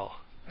done well,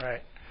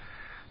 right?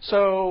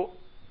 So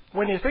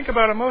when you think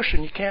about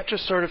emotion, you can't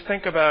just sort of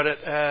think about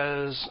it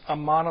as a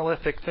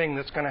monolithic thing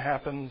that's going to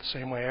happen the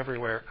same way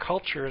everywhere.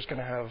 Culture is going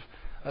to have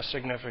a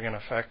significant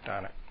effect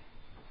on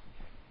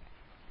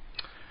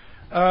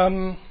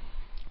it.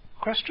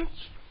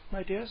 Questions?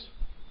 Ideas?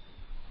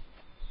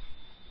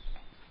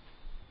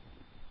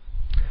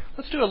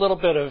 Let's do a little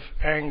bit of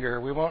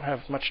anger. We won't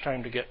have much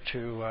time to get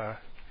to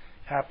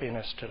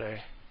happiness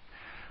today.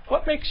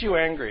 What makes you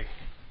angry?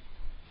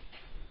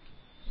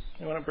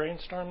 You want to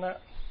brainstorm that?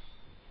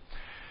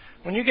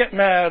 When you get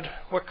mad,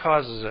 what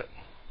causes it?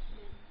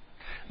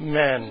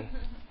 Men.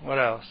 What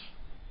else?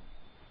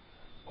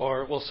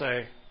 Or we'll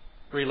say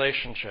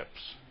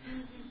relationships.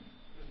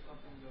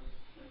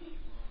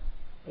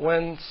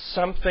 When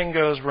something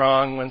goes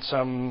wrong, when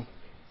some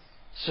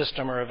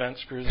system or event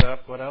screws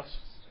up, what else?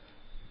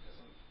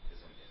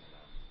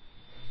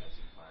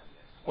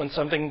 When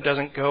something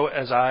doesn't go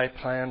as I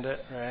planned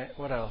it, right?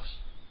 What else?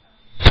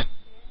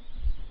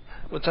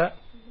 What's that?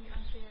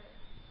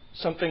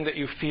 Something that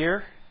you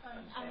fear?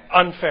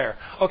 Unfair.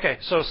 Okay,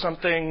 so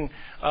something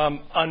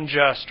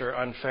unjust or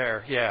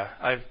unfair. Yeah,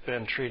 I've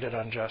been treated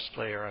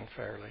unjustly or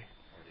unfairly.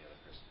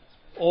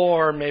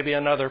 Or maybe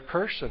another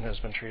person has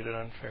been treated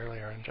unfairly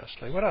or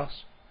unjustly. What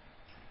else?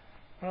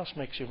 What else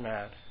makes you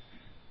mad?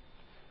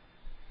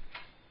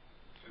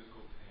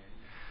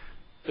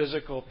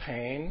 Physical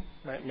pain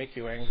might make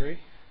you angry.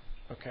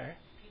 Okay.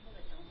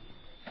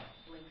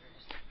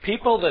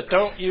 People that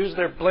don't use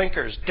their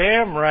blinkers.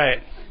 Damn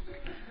right.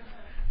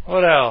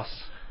 What else?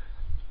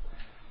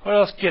 What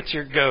else gets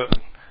your goat?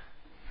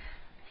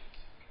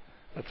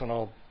 That's an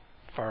old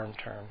farm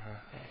term, huh?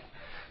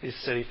 These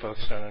city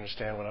folks don't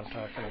understand what I'm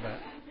talking about.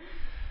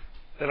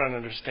 They don't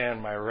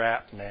understand my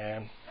rap,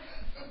 man.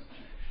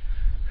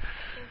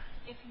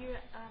 If you're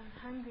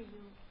hungry,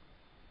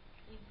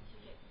 you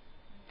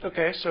get...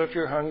 Okay, so if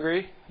you're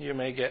hungry, you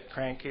may get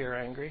cranky or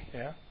angry,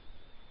 yeah.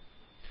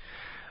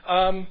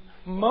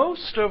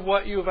 Most of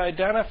what you've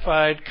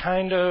identified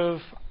kind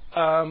of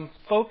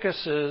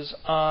focuses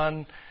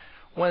on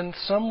when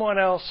someone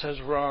else has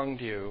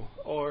wronged you,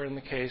 or in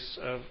the case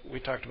of,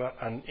 we talked about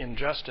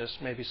injustice,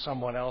 maybe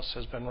someone else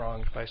has been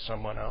wronged by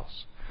someone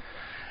else.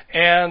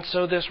 And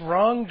so this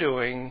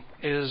wrongdoing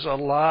is a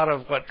lot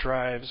of what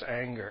drives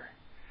anger.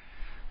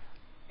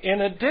 In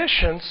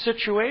addition,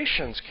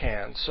 situations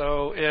can.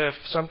 So if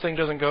something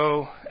doesn't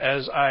go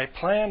as I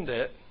planned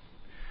it,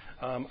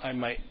 I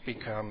might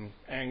become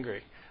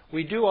angry.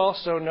 We do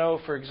also know,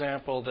 for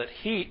example, that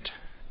heat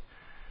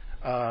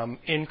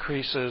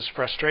increases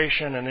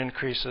frustration and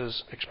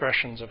increases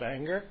expressions of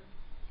anger.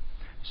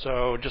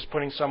 So just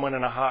putting someone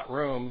in a hot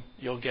room,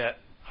 you'll get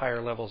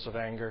higher levels of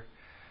anger.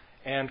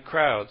 And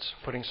crowds,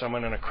 putting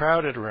someone in a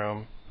crowded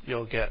room,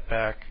 you'll get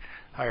back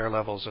higher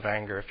levels of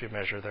anger if you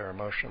measure their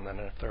emotion than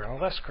if they're in a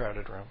less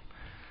crowded room.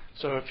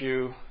 So if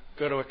you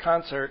go to a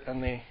concert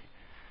and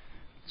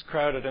it's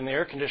crowded and the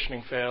air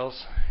conditioning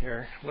fails,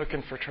 you're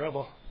looking for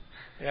trouble.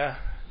 Yeah.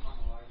 On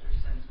a larger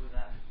sense, would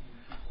that mean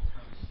people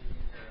from the city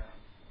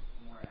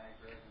are more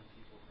aggro than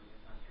people from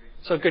the country?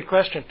 So good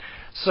question.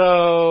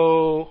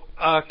 So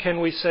can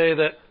we say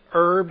that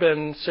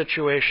urban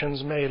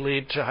situations may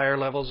lead to higher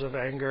levels of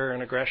anger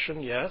and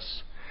aggression?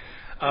 Yes.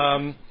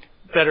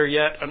 Better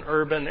yet, an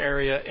urban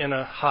area in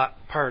a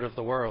hot part of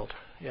the world.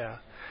 Yeah.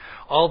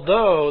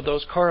 Although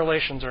those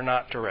correlations are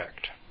not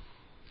direct.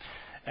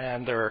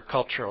 And there are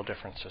cultural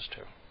differences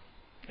too.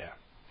 Yeah.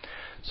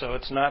 So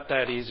it's not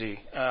that easy.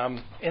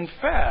 In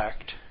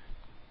fact,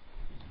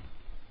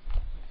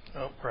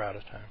 we're out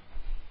of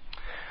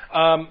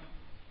time.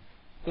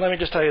 Let me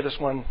just tell you this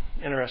one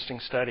interesting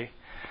study.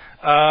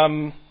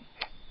 There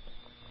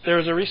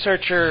was a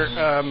researcher,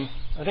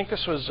 I think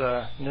this was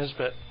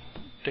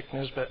Dick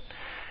Nisbet,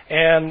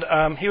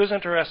 and he was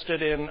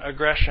interested in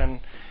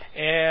aggression,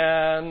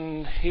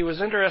 and he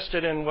was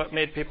interested in what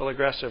made people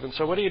aggressive. And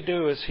so what he'd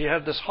do is he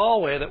had this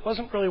hallway that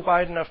wasn't really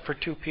wide enough for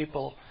two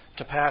people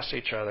to pass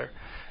each other.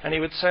 And he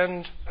would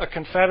send a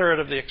confederate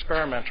of the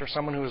experiment or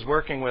someone who was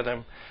working with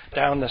him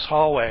down this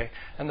hallway,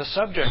 and the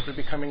subject would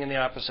be coming in the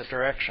opposite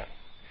direction.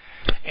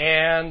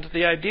 And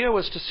the idea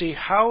was to see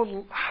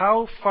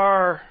how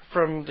far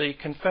from the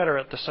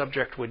confederate the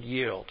subject would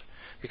yield,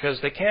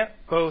 because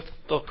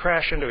they'll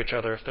crash into each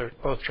other if they're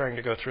both trying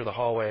to go through the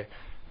hallway,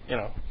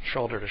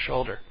 shoulder to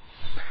shoulder.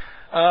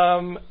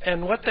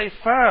 And what they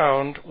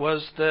found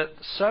was that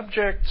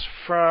subjects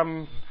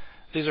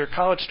these are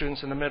college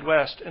students in the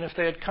Midwest, and if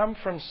they had come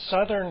from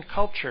southern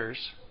cultures,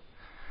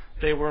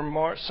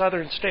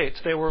 southern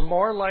states, they were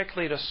more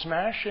likely to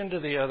smash into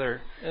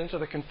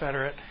the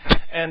confederate,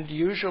 and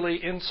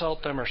usually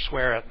insult them or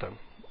swear at them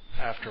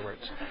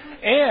afterwards.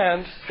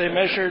 And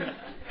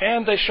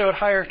they showed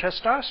higher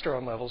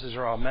testosterone levels. These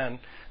are all men.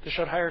 They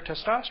showed higher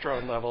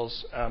testosterone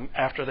levels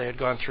after they had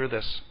gone through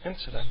this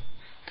incident.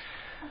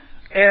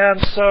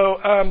 And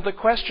so the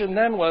question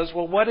then was,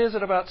 well, what is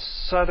it about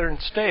southern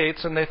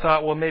states? And they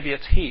thought, well, maybe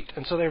it's heat.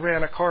 And so they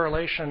ran a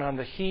correlation on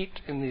the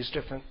heat in these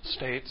different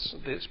states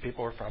these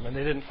people were from, and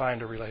they didn't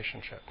find a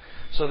relationship.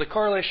 So the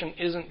correlation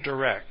isn't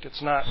direct.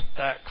 It's not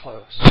that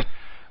close.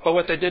 But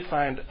what they did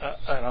find,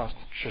 and I'll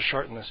just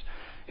shorten this,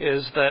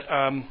 is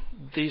that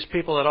these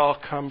people had all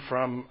come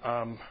from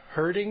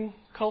herding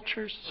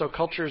cultures, so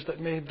cultures that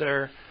made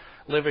their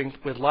living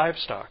with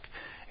livestock.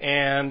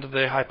 And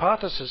the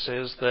hypothesis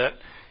is that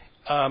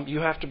you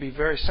have to be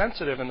very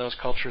sensitive in those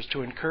cultures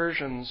to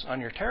incursions on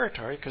your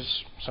territory,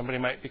 because somebody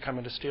might be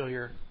coming to steal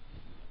your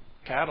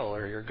cattle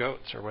or your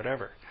goats or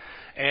whatever,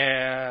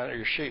 or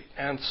your sheep.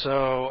 And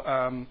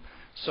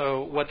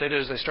so what they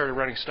did is they started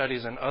running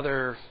studies in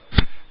other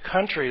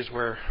countries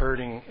where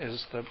herding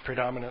is the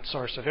predominant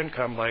source of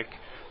income, like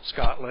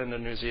Scotland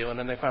and New Zealand,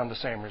 and they found the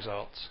same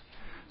results.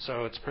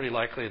 So it's pretty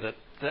likely that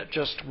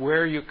just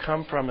where you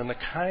come from and the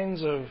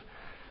kinds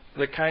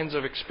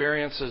of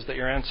experiences that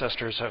your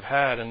ancestors have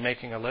had in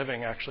making a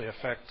living actually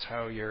affects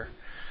how you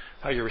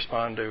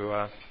respond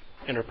to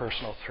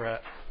interpersonal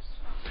threat.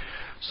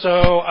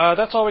 So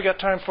that's all we got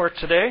time for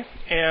today,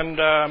 and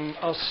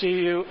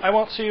I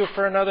won't see you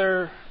for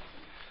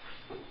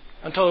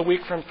until a week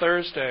from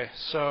Thursday.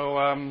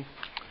 So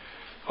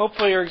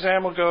hopefully your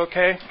exam will go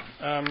okay.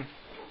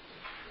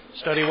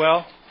 Study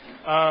well.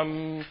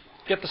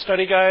 Get the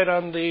study guide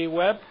on the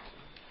web.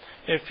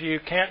 If you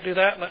can't do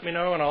that, let me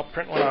know and I'll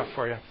print one off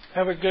for you.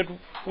 Have a good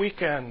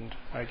weekend,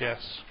 I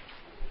guess.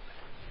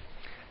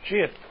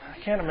 Gee, I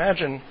can't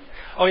imagine.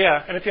 Oh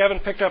yeah, and if you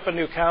haven't picked up a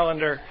new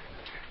calendar,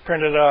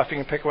 print it off. You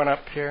can pick one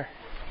up here.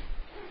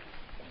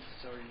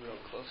 So are you real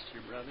close to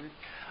your brother?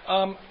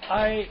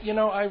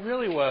 I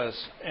really was,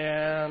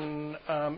 and